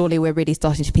slowly but surely we're really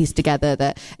starting to piece together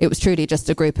that it was truly just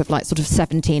a group of like sort of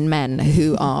 17 men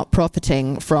who are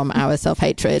profiting from our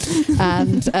self-hatred,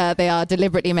 and they are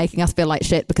deliberately making us feel like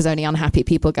shit because only unhappy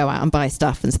people go out and buy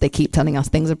stuff, and so they keep telling us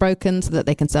things are broken so that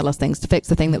they can sell us things to fix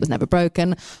the thing that was never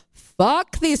broken.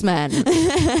 Fuck these men.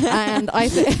 And I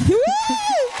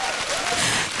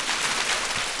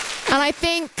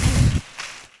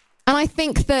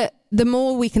think that the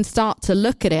more we can start to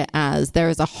look at it as there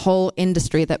is a whole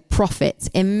industry that profits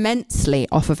immensely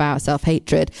off of our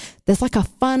self-hatred, there's like a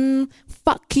fun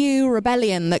fuck you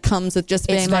rebellion that comes with just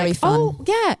being like, fun. Oh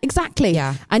yeah, exactly.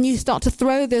 Yeah. And you start to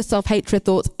throw those self-hatred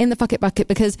thoughts in the fuck it bucket,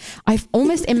 because I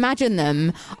almost imagine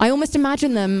them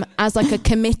as like a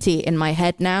committee in my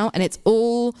head now, and it's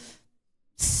all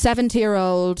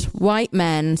 70-year-old white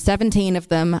men, 17 of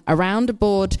them around a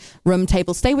board room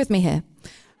table. Stay with me here.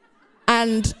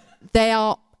 And they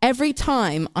are, every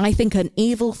time I think an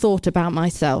evil thought about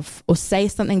myself or say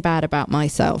something bad about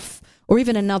myself or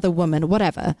even another woman,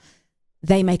 whatever,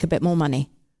 they make a bit more money.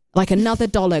 Like another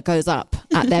dollar goes up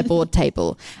at their board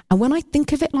table. And when I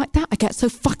think of it like that, I get so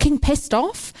fucking pissed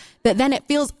off, that then it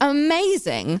feels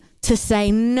amazing to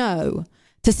say no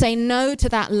to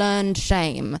that learned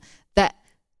shame that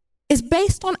is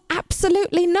based on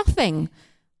absolutely nothing.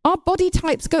 Our body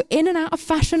types go in and out of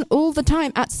fashion all the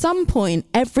time. At some point,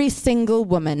 every single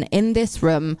woman in this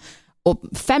room or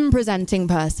femme-presenting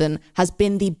person has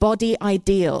been the body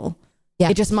ideal. Yeah.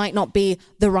 It just might not be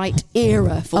the right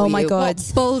era for you. Oh my God.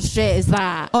 What bullshit is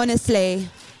that? Honestly,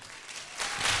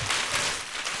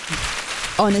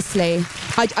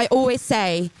 I always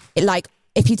say, like,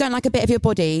 if you don't like a bit of your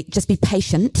body, just be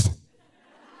patient.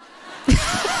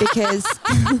 Because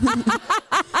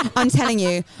I'm telling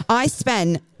you, I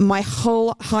spent my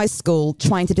whole high school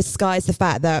trying to disguise the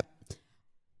fact that,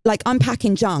 like, I'm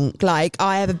packing junk. Like,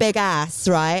 I have a big ass,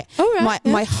 right? Oh, right.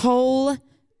 My whole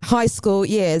high school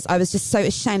years, I was just so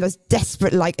ashamed. I was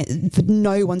desperate, like, for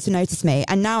no one to notice me.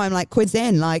 And now I'm like, quids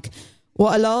in, like,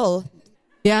 what a lol.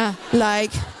 Yeah.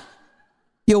 Like,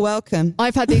 you're welcome.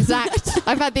 I've had the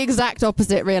exact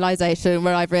opposite realization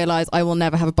where I've realized I will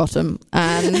never have a bottom,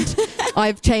 and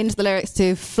I've changed the lyrics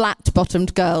to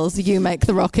flat-bottomed girls, you make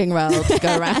the rocking world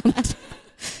go round.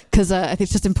 Because I think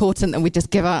it's just important that we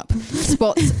just give up.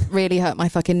 Spots really hurt my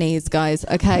fucking knees, guys.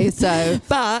 Okay, so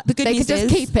but the good they news could just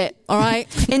keep it, all right?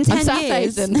 In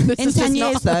 10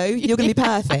 years, though, you're going to be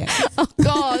perfect. Oh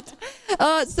God,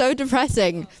 oh, it's so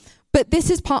depressing. But this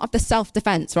is part of the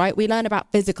self-defense, right? We learn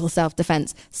about physical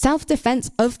self-defense.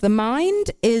 Self-defense of the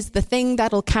mind is the thing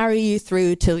that'll carry you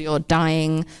through till your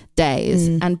dying days.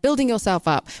 And building yourself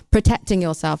up, protecting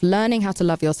yourself, learning how to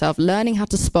love yourself, learning how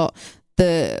to spot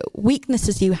the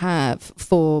weaknesses you have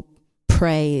for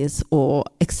praise or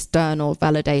external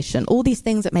validation, all these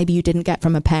things that maybe you didn't get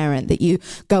from a parent that you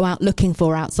go out looking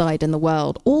for outside in the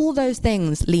world. All those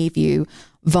things leave you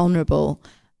vulnerable.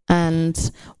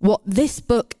 And what this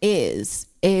book is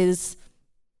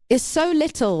so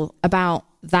little about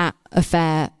that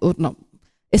affair, or not,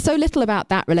 it's so little about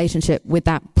that relationship with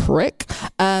that prick.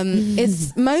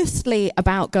 It's mostly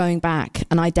about going back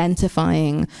and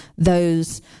identifying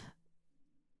those.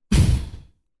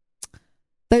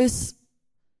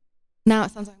 Now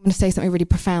it sounds like I'm going to say something really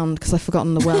profound because I've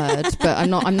forgotten the word, but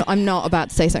I'm not about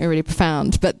to say something really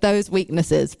profound. But those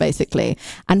weaknesses, basically,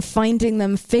 and finding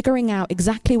them, figuring out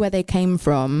exactly where they came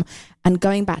from, and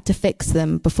going back to fix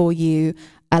them before you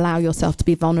allow yourself to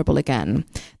be vulnerable again.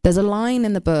 There's a line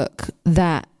in the book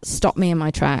that stopped me in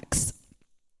my tracks.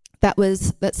 That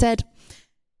said,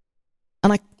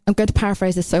 and I'm going to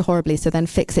paraphrase this so horribly, so then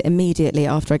fix it immediately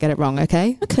after I get it wrong.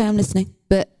 Okay? Okay, I'm listening.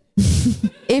 But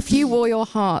if you wore your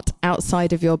heart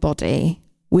outside of your body,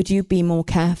 would you be more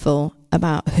careful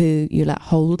about who you let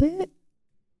hold it?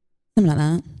 Something like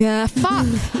that. Yeah, fuck.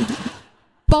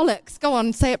 Bollocks. Go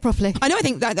on, say it properly. I know, I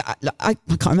think that I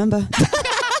can't remember.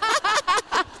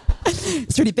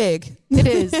 It's really big. It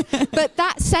is. But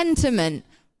that sentiment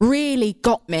really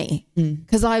got me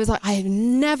because I was like, I have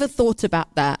never thought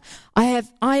about that.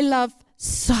 I love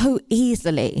so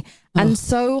easily and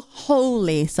so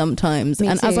wholly sometimes. And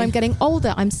as I'm getting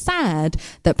older, I'm sad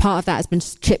that part of that has been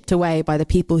chipped away by the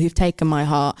people who've taken my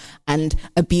heart and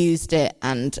abused it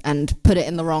and put it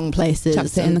in the wrong places.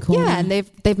 Chucked it in the corner. Yeah, and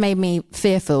they've made me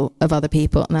fearful of other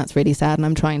people, and that's really sad, and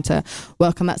I'm trying to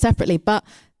work on that separately. But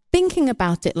thinking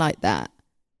about it like that,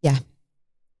 yeah,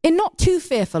 in not too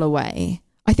fearful a way,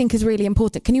 I think is really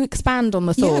important. Can you expand on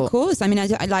the thought? Yeah, of course. I mean,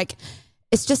 I like,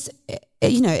 it's just,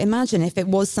 you know, imagine if it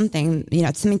was something, you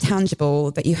know, something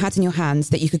tangible that you had in your hands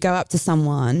that you could go up to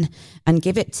someone and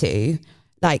give it to.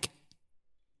 Like,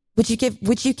 would you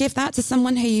give that to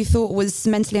someone who you thought was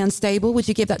mentally unstable? Would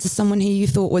you give that to someone who you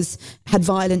thought had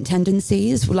violent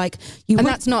tendencies? Like,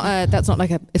 that's not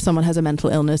like if someone has a mental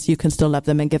illness, you can still love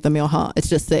them and give them your heart. It's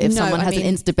just that if someone has an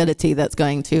instability that's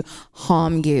going to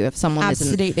harm you, if someone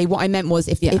absolutely. What I meant was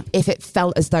if it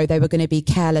felt as though they were going to be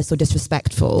careless or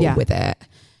disrespectful with it,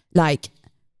 like,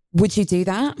 would you do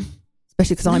that?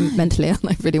 Especially because I'm mentally ill.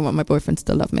 I really want my boyfriend to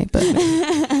still love me, but.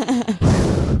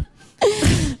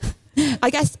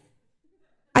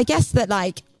 I guess that,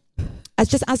 like,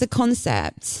 as a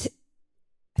concept,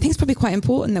 I think it's probably quite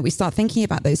important that we start thinking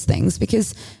about those things,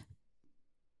 because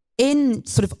in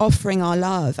sort of offering our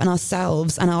love and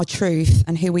ourselves and our truth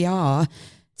and who we are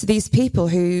to these people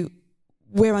who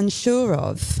we're unsure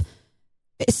of,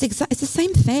 it's the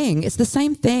same thing. It's the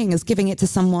same thing as giving it to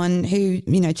someone who,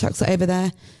 you know, chucks it over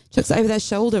their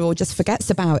shoulder or just forgets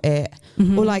about it,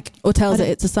 or tells it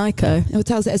it's a psycho, or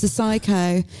tells it as a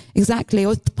psycho, exactly,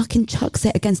 or fucking chucks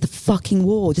it against the fucking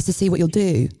wall just to see what you'll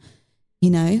do,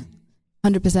 you know.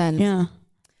 100%. Yeah.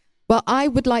 Well, I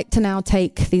would like to now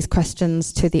take these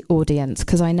questions to the audience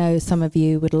because I know some of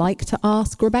you would like to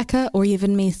ask Rebecca or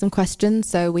even me some questions.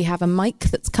 So we have a mic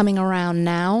that's coming around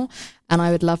now and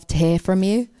I would love to hear from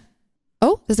you.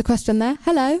 Oh, there's a question there.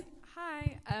 Hello.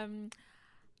 Hi.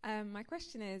 My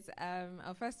question is,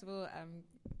 first of all,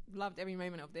 loved every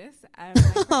moment of this.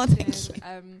 Oh, thank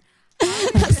you.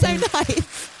 That's so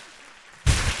nice.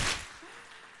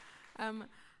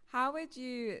 How would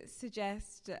you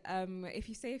suggest, if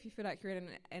you feel like you're in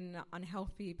an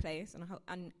unhealthy place,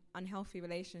 an unhealthy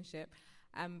relationship,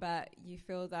 but you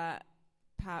feel that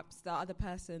perhaps the other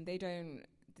person they don't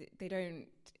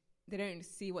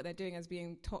see what they're doing as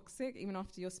being toxic, even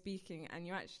after you're speaking, and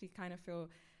you actually kind of feel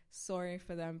sorry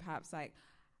for them, perhaps like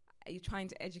you're trying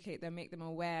to educate them, make them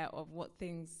aware of what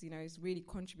things, is really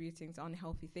contributing to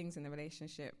unhealthy things in the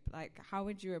relationship. Like, how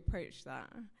would you approach that?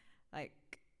 Like,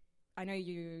 I know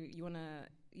you wanna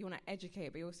educate,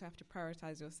 but you also have to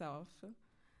prioritize yourself. So,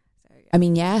 yeah. I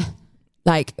mean, yeah.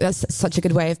 Like, that's such a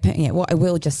good way of putting it. What I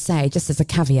will just say, just as a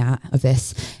caveat of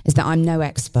this, is that I'm no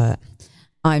expert.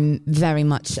 I'm very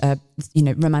much a,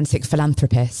 romantic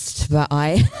philanthropist, but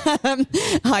I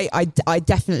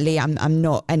definitely I'm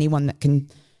not anyone that can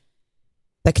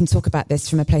talk about this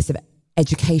from a place of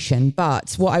education.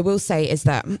 But what I will say is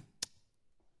that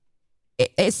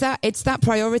it's that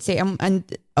priority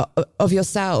and of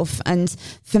yourself. And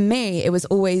for me, it was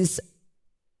always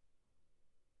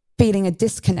feeling a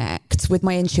disconnect with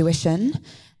my intuition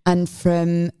and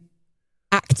from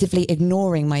actively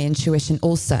ignoring my intuition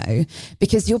also,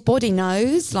 because your body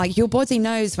knows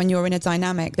when you're in a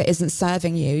dynamic that isn't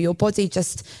serving you. Your body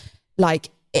just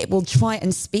it will try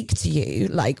and speak to you,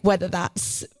 whether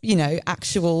that's,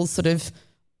 actual sort of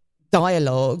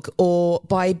dialogue or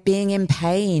by being in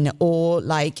pain or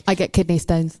I get kidney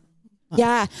stones.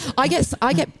 Yeah, I get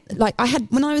I had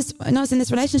when I was in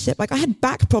this relationship, I had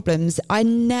back problems. I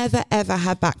never ever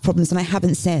had back problems, and I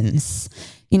haven't since.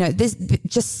 This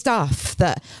just stuff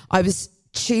that I was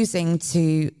choosing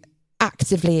to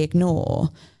actively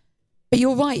ignore. But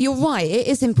you're right. It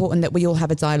is important that we all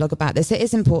have a dialogue about this. It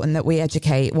is important that we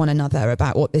educate one another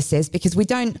about what this is, because we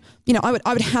don't, I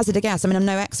would hazard a guess. I mean, I'm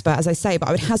no expert, as I say, but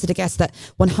I would hazard a guess that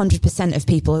 100% of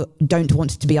people don't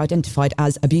want to be identified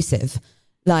as abusive.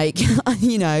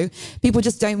 People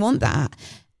just don't want that.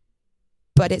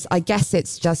 But I guess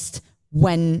it's just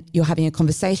when you're having a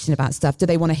conversation about stuff, do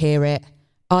they want to hear it?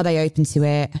 Are they open to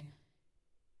it?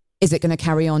 Is it going to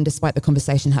carry on despite the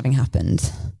conversation having happened?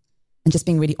 And just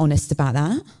being really honest about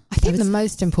that. I think the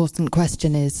most important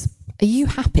question is, are you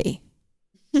happy?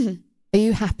 Are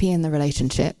you happy in the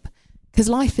relationship? Because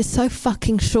life is so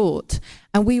fucking short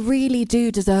and we really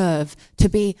do deserve to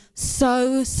be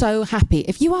so, so happy.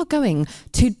 If you are going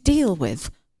to deal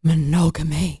with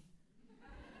monogamy,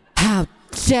 how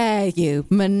dare you?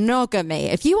 Monogamy.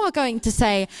 If you are going to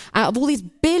say, out of all these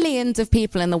billions of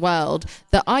people in the world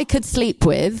that I could sleep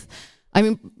with, I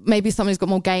mean, maybe someone who's got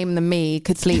more game than me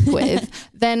could sleep with,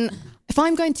 then if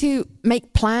I'm going to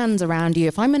make plans around you,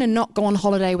 if I'm going to not go on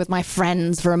holiday with my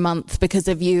friends for a month because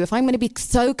of you, if I'm going to be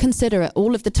so considerate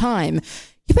all of the time,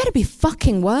 you better be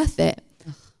fucking worth it.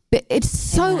 But it's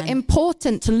so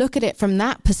important to look at it from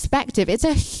that perspective. It's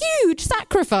a huge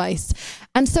sacrifice.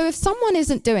 And so if someone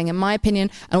isn't doing, in my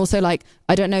opinion, and also I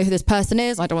don't know who this person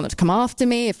is, I don't want them to come after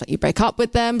me if you break up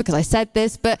with them because I said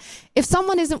this, but if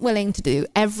someone isn't willing to do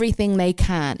everything they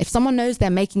can, if someone knows they're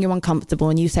making you uncomfortable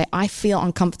and you say, I feel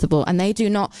uncomfortable, and they do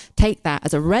not take that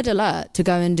as a red alert to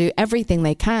go and do everything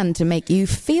they can to make you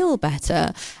feel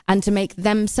better and to make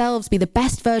themselves be the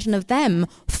best version of them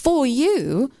for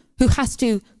you, who has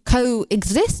to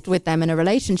coexist with them in a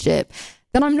relationship,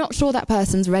 then I'm not sure that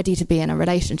person's ready to be in a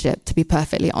relationship, to be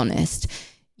perfectly honest.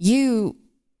 You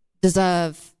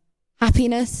deserve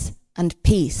happiness and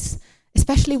peace,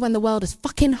 especially when the world is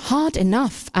fucking hard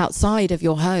enough outside of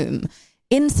your home.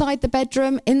 Inside the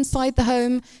bedroom, inside the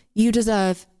home, you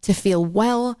deserve to feel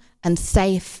well and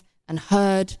safe and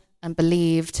heard and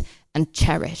believed and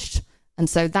cherished. And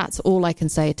so that's all I can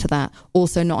say to that.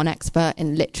 Also not an expert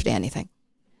in literally anything.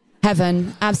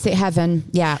 Heaven, absolute heaven.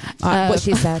 Yeah, what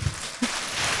she said.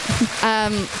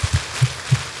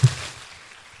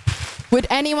 Would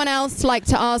anyone else like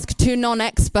to ask two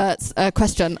non-experts a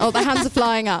question? Oh, the hands are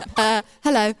flying up.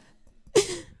 Hello.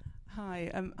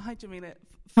 Hi, Jamila.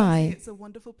 Hi. It's a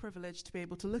wonderful privilege to be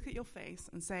able to look at your face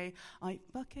and say, I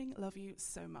fucking love you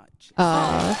so much.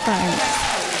 Oh, thanks.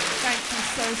 Thank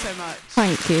you so much.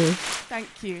 Thank you.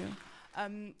 Thank you.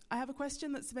 I have a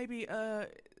question that's maybe...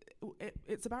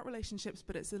 it's about relationships,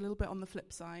 but it's a little bit on the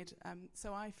flip side.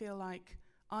 So I feel like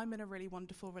I'm in a really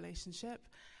wonderful relationship,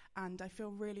 And I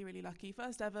feel really, really lucky.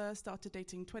 First ever, started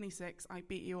dating 26. I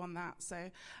beat you on that. So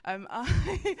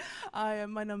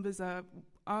my numbers are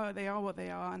they are what they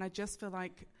are. And I just feel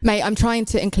like... Mate, I'm trying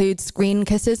to include screen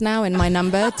kisses now in my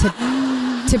number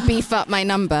to beef up my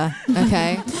number.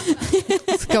 Okay?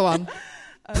 Go on.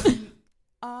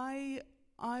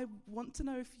 I want to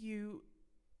know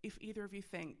if either of you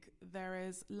think there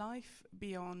is life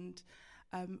beyond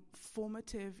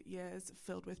formative years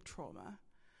filled with trauma.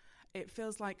 It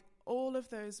feels like all of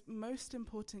those most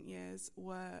important years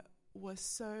were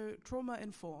so trauma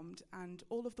informed, and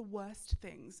all of the worst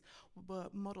things were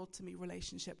modeled to me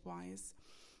relationship-wise.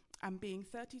 And being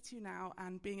 32 now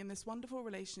and being in this wonderful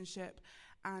relationship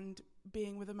and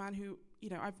being with a man who,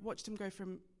 I've watched him go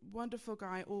from wonderful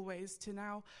guy always to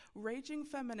now raging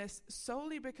feminist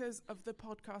solely because of the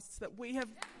podcasts that we have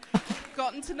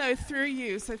gotten to know through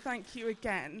you. So thank you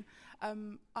again.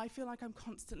 I feel like I'm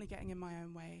constantly getting in my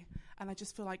own way. And I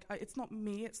just feel like it's not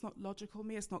me, it's not logical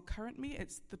me, it's not current me,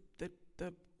 it's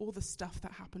the all the stuff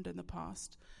that happened in the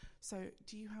past. So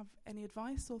do you have any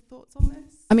advice or thoughts on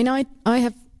this? I mean, I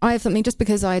have something, just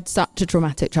because I had such a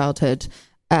traumatic childhood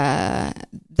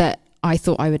that I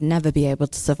thought I would never be able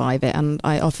to survive it. And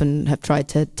I often have tried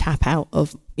to tap out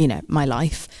of, my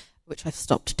life, which I've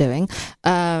stopped doing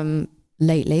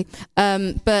lately.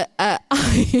 But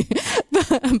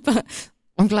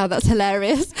I'm glad that's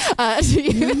hilarious to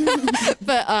you.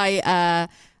 But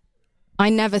I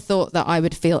never thought that I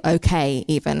would feel okay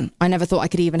even. I never thought I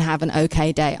could even have an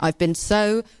okay day. I've been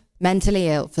so mentally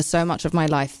ill for so much of my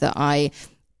life that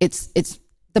it's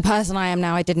the person I am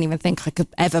now I didn't even think I could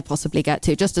ever possibly get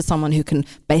to, just as someone who can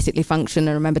basically function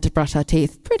and remember to brush her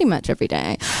teeth pretty much every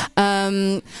day.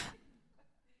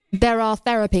 There are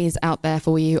therapies out there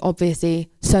for you, obviously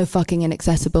so fucking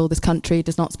inaccessible. This country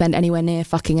does not spend anywhere near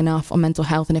fucking enough on mental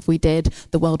health, and if we did,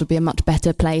 the world would be a much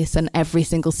better place and every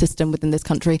single system within this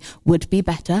country would be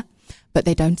better, but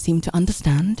they don't seem to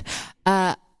understand.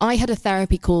 I had a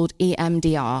therapy called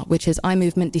EMDR, which is eye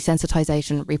movement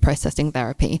desensitization reprocessing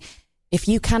therapy. If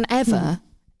you can ever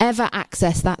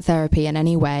access that therapy in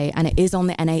any way, and it is on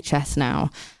the NHS now,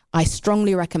 I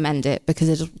strongly recommend it, because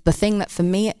it's the thing that, for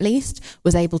me at least,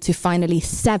 was able to finally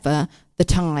sever the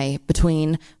tie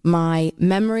between my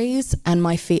memories and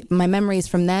my memories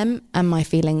from them and my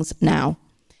feelings now.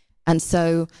 And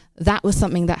so that was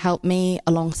something that helped me,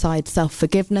 alongside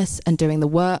self-forgiveness and doing the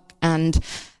work. And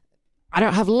I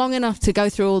don't have long enough to go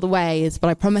through all the ways, but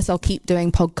I promise I'll keep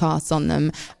doing podcasts on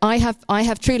them. I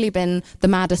have truly been the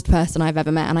maddest person I've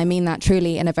ever met, and I mean that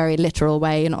truly in a very literal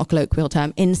way, not a colloquial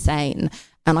term, insane.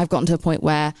 And I've gotten to a point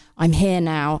where I'm here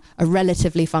now, a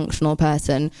relatively functional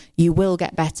person. You will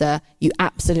get better. You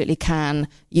absolutely can.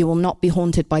 You will not be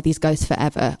haunted by these ghosts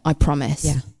forever. I promise.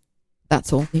 Yeah.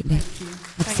 That's all.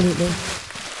 Absolutely.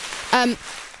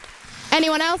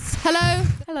 Anyone else? Hello?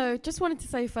 Hello. Just wanted to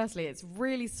say, firstly, it's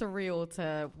really surreal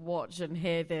to watch and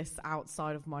hear this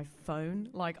outside of my phone.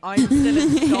 Like, I'm still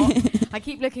in shock. I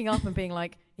keep looking up and being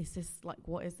like, is this, like,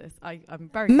 what is this? I'm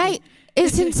very... Mate,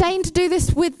 it's insane to do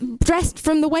this dressed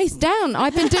from the waist down.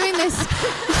 I've been doing this...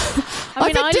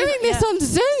 I've been doing this on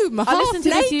Zoom, half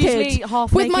naked,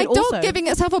 with my dog giving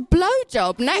itself a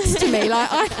blowjob next to me. Like,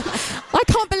 I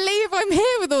can't believe I'm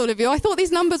here with all of you. I thought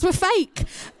these numbers were fake.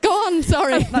 Go on,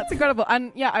 sorry. That's incredible.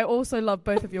 And yeah, I also love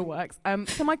both of your works.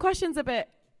 So my question's a bit,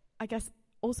 I guess,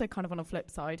 also kind of on a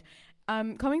flip side.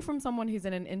 Coming from someone who's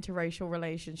in an interracial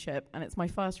relationship, and it's my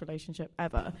first relationship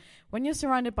ever, when you're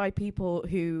surrounded by people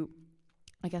who,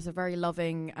 I guess, are very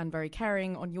loving and very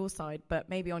caring on your side, but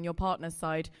maybe on your partner's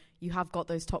side, you have got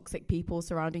those toxic people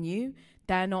surrounding you.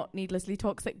 They're not needlessly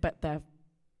toxic, but they're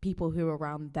people who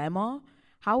around them are.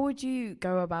 How would you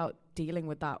go about dealing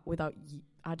with that without,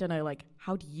 I don't know, like,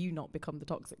 how do you not become the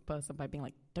toxic person by being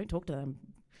like, don't talk to them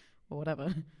or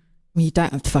whatever? You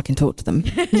don't have to fucking talk to them.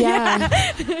 Yeah.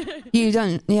 You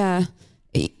don't, yeah.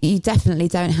 You definitely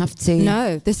don't have to.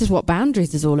 No, this is what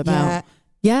boundaries is all about.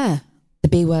 Yeah. The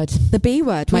B word. The B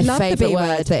word. My favourite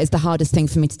word that is the hardest thing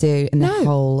for me to do in the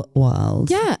whole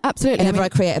world. Yeah, absolutely. Whenever I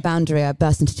create a boundary, I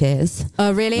burst into tears.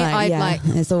 Oh, really?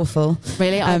 It's awful.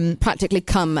 Really? I practically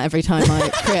come every time I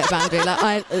create a boundary. Like,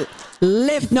 I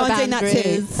live for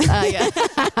boundaries. I'm doing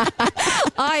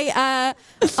that too.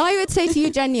 I would say to you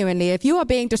genuinely, if you are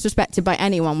being disrespected by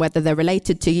anyone, whether they're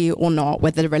related to you or not,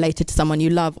 whether they're related to someone you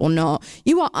love or not,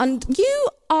 you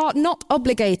are not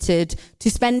obligated to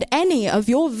spend any of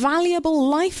your valuable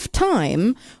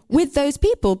lifetime with those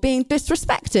people being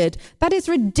disrespected. That is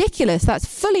ridiculous. That's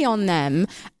fully on them.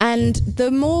 And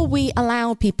the more we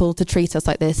allow people to treat us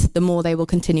like this, the more they will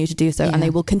continue to do so. And they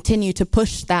will continue to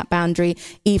push that boundary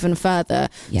even further.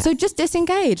 Yeah. So just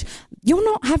disengage. You're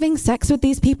not having sex with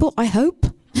these people, I hope.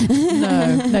 No,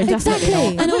 definitely exactly.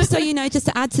 not. And also, just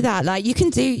to add to that, like you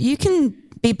can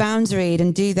be boundaried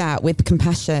and do that with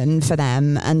compassion for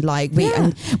them and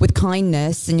and with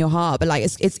kindness in your heart, but like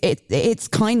it's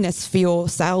kindness for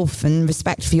yourself and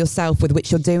respect for yourself with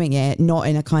which you're doing it, not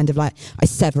in a kind of like I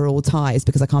sever all ties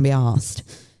because I can't be asked,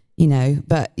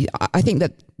 but I think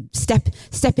that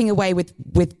stepping away with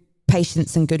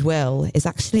patience and goodwill is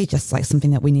actually just like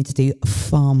something that we need to do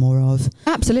far more of.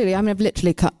 Absolutely. I mean, I've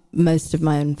literally cut most of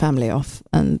my own family off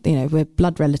and, we're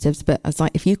blood relatives, but it's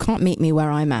like, if you can't meet me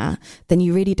where I'm at, then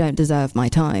you really don't deserve my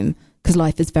time because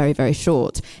life is very, very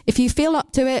short. If you feel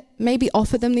up to it, maybe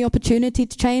offer them the opportunity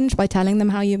to change by telling them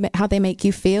how they make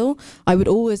you feel. I would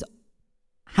always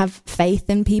have faith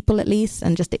in people at least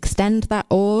and just extend that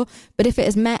awe. But if it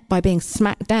is met by being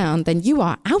smacked down, then you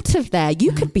are out of there.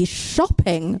 You could be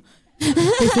shopping.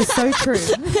 This is so true.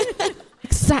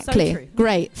 Exactly. So true.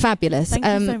 Great. Fabulous. Thank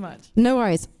you so much. No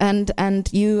worries. And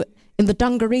you in the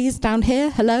dungarees down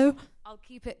here. Hello. I'll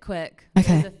keep it quick.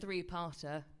 Okay. It's a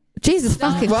three-parter. Jesus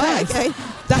fucking Right, Christ. okay.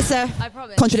 That's a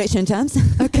contradiction in terms.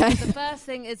 Okay. The first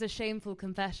thing is a shameful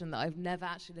confession that I've never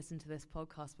actually listened to this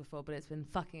podcast before, but it's been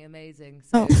fucking amazing.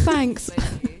 So thanks.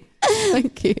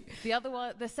 Thank you.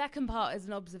 The second part is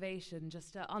an observation,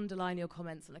 just to underline your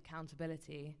comments on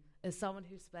accountability. As someone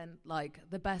who spent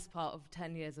the best part of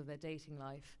 10 years of their dating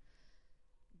life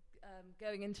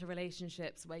going into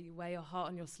relationships where you wear your heart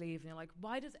on your sleeve and you're like,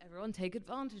 why does everyone take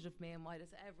advantage of me and why does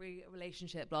every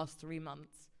relationship last 3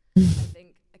 months? I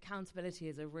think accountability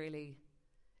is a really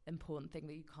important thing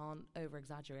that you can't over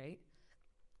exaggerate.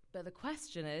 But the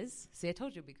question is, see, I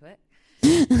told you it'd be quick.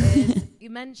 Is you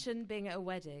mentioned being at a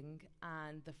wedding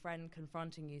and the friend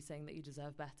confronting you saying that you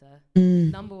deserve better.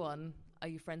 Number one, are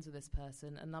you friends with this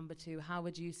person? And number two, how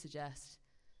would you suggest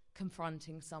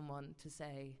confronting someone to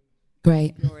say,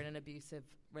 great, you're in an abusive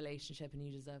relationship and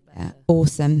you deserve better? Yeah,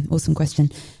 awesome question.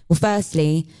 Well,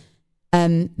 firstly,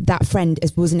 that friend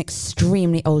was an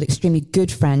extremely old, extremely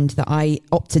good friend that I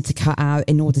opted to cut out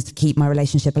in order to keep my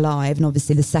relationship alive. And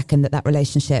obviously the second that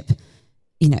relationship,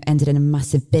 ended in a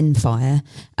massive bin fire,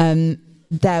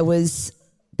 there was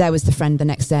the friend the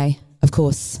next day, of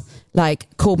course,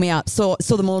 called me up, saw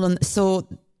them all saw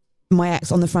my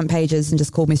ex on the front pages and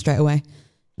just called me straight away.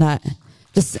 Of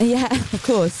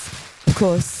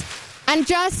course. And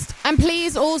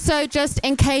please also, just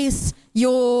in case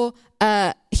your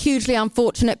hugely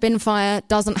unfortunate bin fire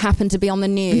doesn't happen to be on the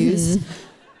news,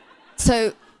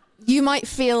 so you might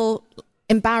feel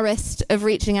embarrassed of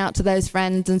reaching out to those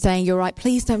friends and saying, you're right,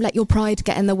 please don't let your pride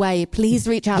get in the way. Please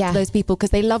reach out to those people because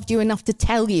they loved you enough to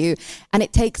tell you. And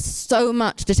it takes so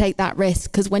much to take that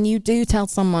risk, because when you do tell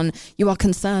someone you are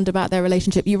concerned about their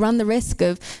relationship, you run the risk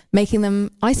of making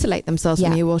them isolate themselves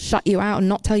from you or shut you out and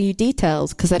not tell you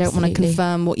details because they don't want to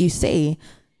confirm what you see.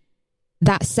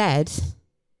 That said,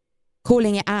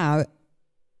 calling it out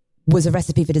was a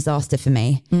recipe for disaster for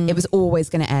me. It was always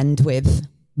going to end with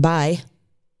bye.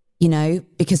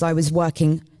 Because I was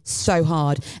working so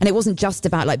hard. And it wasn't just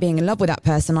about being in love with that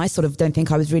person. I sort of don't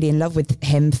think I was really in love with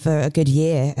him for a good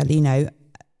year,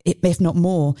 if not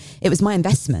more. It was my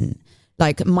investment,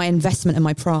 my investment and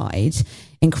my pride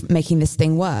in making this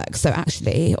thing work. So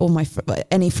actually,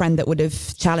 any friend that would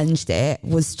have challenged it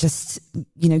was just,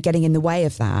 getting in the way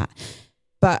of that.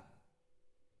 But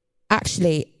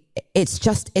actually, it's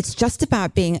just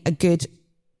about being a good,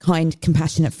 kind,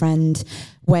 compassionate friend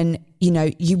when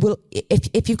you will,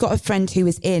 if you've got a friend who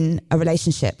is in a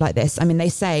relationship like this. I mean, they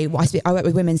say, I work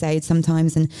with Women's Aid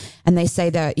sometimes, and they say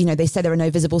that, they say there are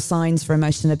no visible signs for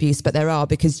emotional abuse, but there are,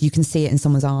 because you can see it in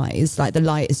someone's eyes, the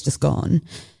light is just gone,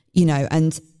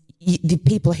 and the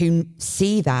people who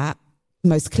see that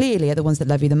most clearly are the ones that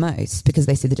love you the most, because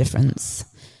they see the difference.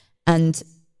 And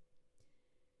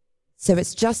so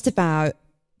it's just about,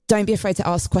 don't be afraid to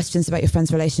ask questions about your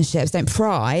friends' relationships. Don't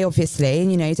pry, obviously.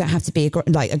 You don't have to be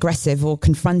aggressive or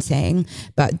confronting,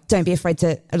 but don't be afraid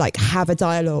to have a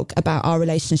dialogue about our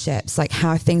relationships,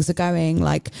 how things are going,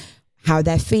 how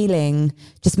they're feeling.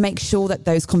 Just make sure that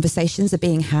those conversations are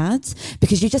being had,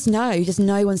 because you just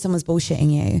know when someone's bullshitting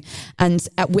you. And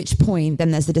at which point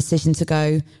then there's the decision to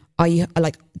go, are you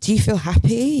do you feel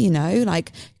happy?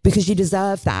 Because you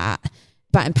deserve that.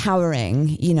 about empowering,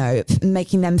 you know,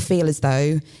 making them feel as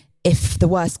though if the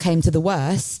worst came to the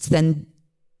worst, then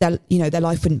their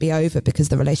life wouldn't be over because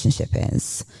the relationship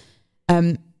is.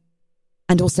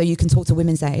 And also you can talk to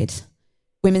Women's Aid.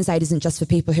 Women's Aid isn't just for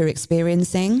people who are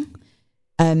experiencing.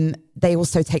 They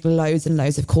also take loads and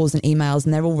loads of calls and emails,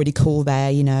 and they're all really cool there,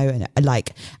 you know, and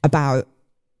like about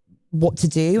what to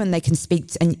do, and they can speak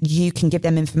to, and you can give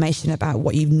them information about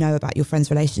what you know about your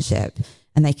friend's relationship,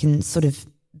 and they can sort of,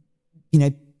 you know,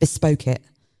 bespoke it.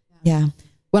 Yeah.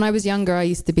 When I was younger, I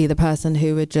used to be the person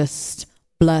who would just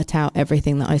blurt out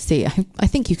everything that I see. I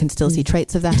think you can still see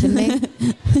traits of that in me.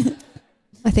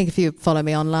 I think if you follow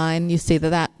me online, you see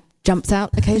that jumps out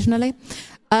occasionally.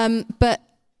 But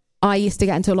I used to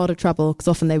get into a lot of trouble because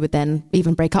often they would then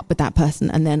even break up with that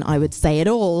person, and then I would say it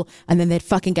all, and then they'd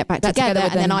fucking get back together,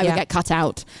 and then I would get cut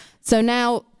out. So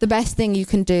now the best thing you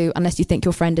can do, unless you think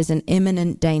your friend is in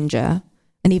imminent danger,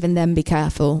 and even then be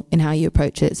careful in how you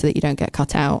approach it so that you don't get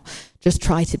cut out, just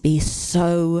try to be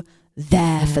so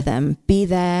there for them. Be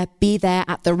there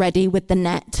at the ready with the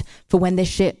net for when this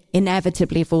shit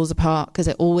inevitably falls apart, because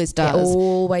it always does. It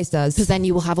always does. Because then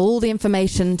you will have all the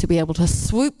information to be able to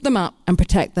swoop them up and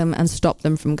protect them and stop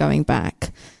them from going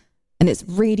back. And it's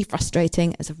really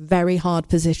frustrating. It's a very hard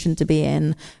position to be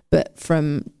in, but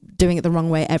from doing it the wrong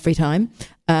way every time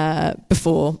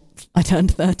before I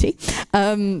turned 30,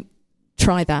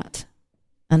 try that.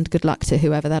 And good luck to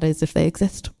whoever that is if they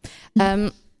exist.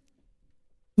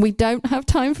 We don't have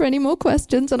time for any more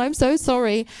questions, and I'm so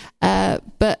sorry.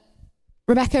 But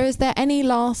Rebecca, is there any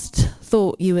last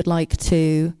thought you would like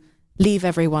to leave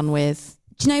everyone with?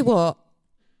 Do you know what?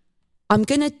 I'm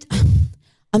gonna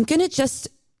just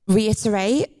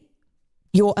reiterate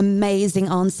your amazing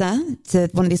answer to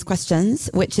one of these questions,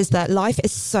 which is that life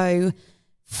is so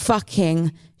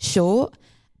fucking short,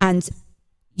 and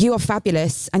you are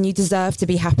fabulous, and you deserve to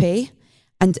be happy,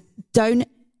 and don't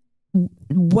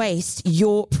waste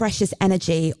your precious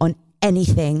energy on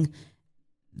anything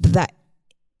that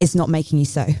is not making you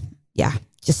so. Yeah,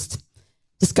 just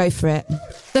go for it.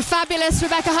 The fabulous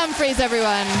Rebecca Humphries,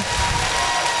 everyone.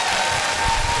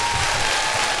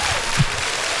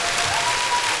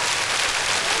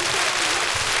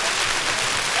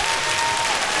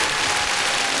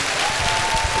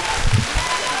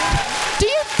 Do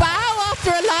you bow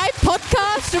after a live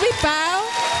podcast? Do we bow?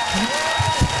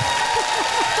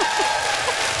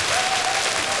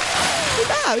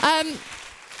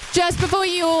 Just before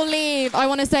you all leave, I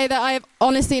want to say that I have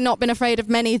honestly not been afraid of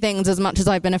many things as much as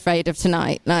I've been afraid of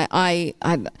tonight.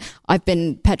 I've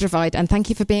been petrified, and thank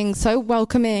you for being so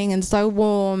welcoming and so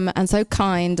warm and so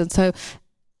kind and so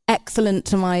excellent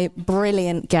to my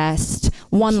brilliant guest.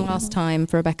 One last time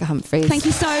for Rebecca Humphries. Thank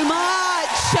you so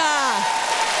much.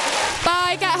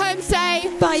 Bye, get home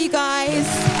safe. Bye, you guys.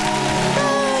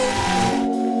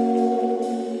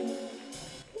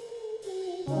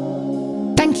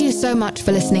 Thank you so much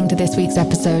for listening to this week's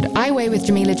episode. I Weigh with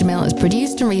Jameela Jamil is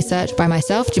produced and researched by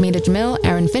myself, Jameela Jamil,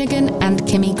 Erin Finnegan, and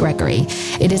Kimmy Gregory.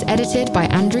 It is edited by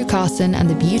Andrew Carson, and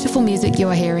the beautiful music you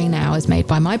are hearing now is made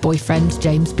by my boyfriend,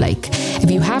 James Blake. If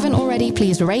you haven't already,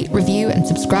 please rate, review, and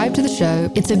subscribe to the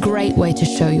show. It's a great way to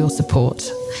show your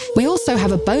support. We also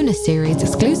have a bonus series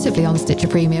exclusively on Stitcher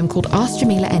Premium called Ask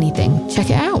Jameela Anything. Check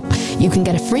it out. You can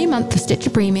get a free month of Stitcher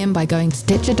Premium by going to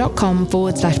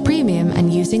stitcher.com/premium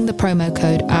and using the promo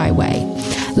code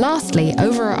IWeigh. Lastly,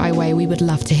 over at iWeigh, we would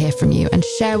love to hear from you and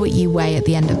share what you weigh at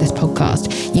the end of this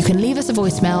podcast. You can leave us a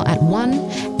voicemail at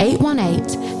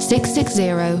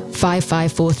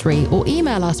 1-818-660-5543 or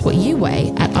email us what you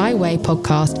weigh at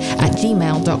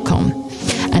iweighpodcast@gmail.com.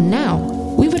 And now,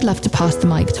 we would love to pass the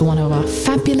mic to one of our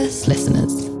fabulous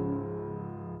listeners.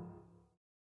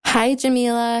 Hi,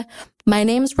 Jameela. My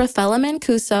name's Rafaela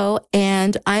Mancuso,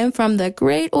 and I am from the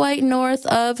Great White North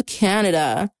of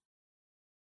Canada.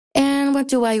 And what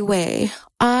do I weigh?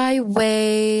 I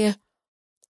weigh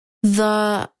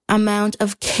the amount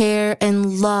of care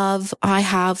and love I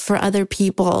have for other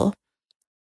people.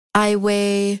 I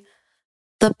weigh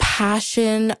the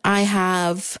passion I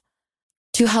have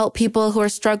to help people who are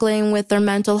struggling with their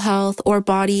mental health or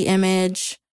body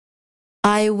image.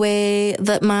 I weigh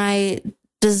that my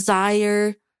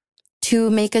desire to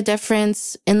make a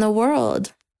difference in the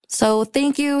world. So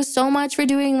thank you so much for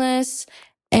doing this,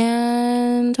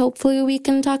 and hopefully we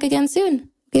can talk again soon.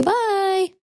 Okay,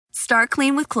 bye. Start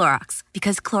clean with Clorox,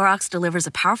 because Clorox delivers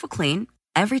a powerful clean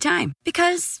every time.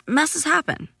 Because messes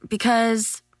happen.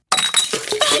 Because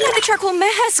the charcoal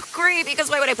mask, great, because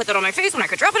why would I put that on my face when I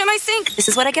could drop it in my sink? This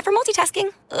is what I get for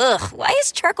multitasking. Ugh, why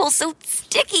is charcoal so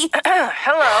sticky?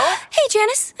 Hello? Hey,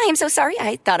 Janice, I am so sorry.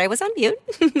 I thought I was on mute.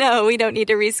 No, we don't need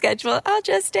to reschedule. I'll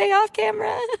just stay off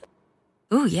camera.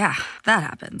 Ooh, yeah, that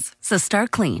happens. So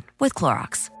start clean with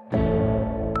Clorox.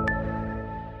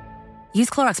 Use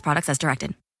Clorox products as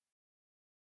directed.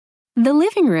 The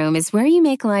living room is where you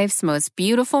make life's most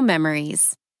beautiful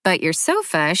memories. But your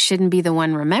sofa shouldn't be the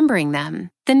one remembering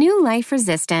them. The new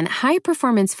life-resistant,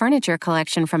 high-performance furniture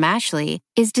collection from Ashley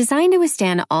is designed to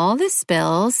withstand all the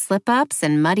spills, slip-ups,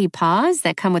 and muddy paws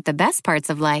that come with the best parts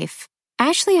of life.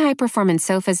 Ashley high-performance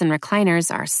sofas and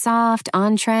recliners are soft,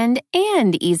 on-trend,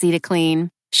 and easy to clean.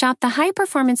 Shop the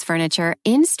high-performance furniture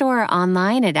in-store or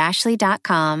online at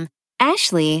ashley.com.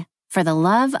 Ashley, for the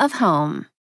love of home.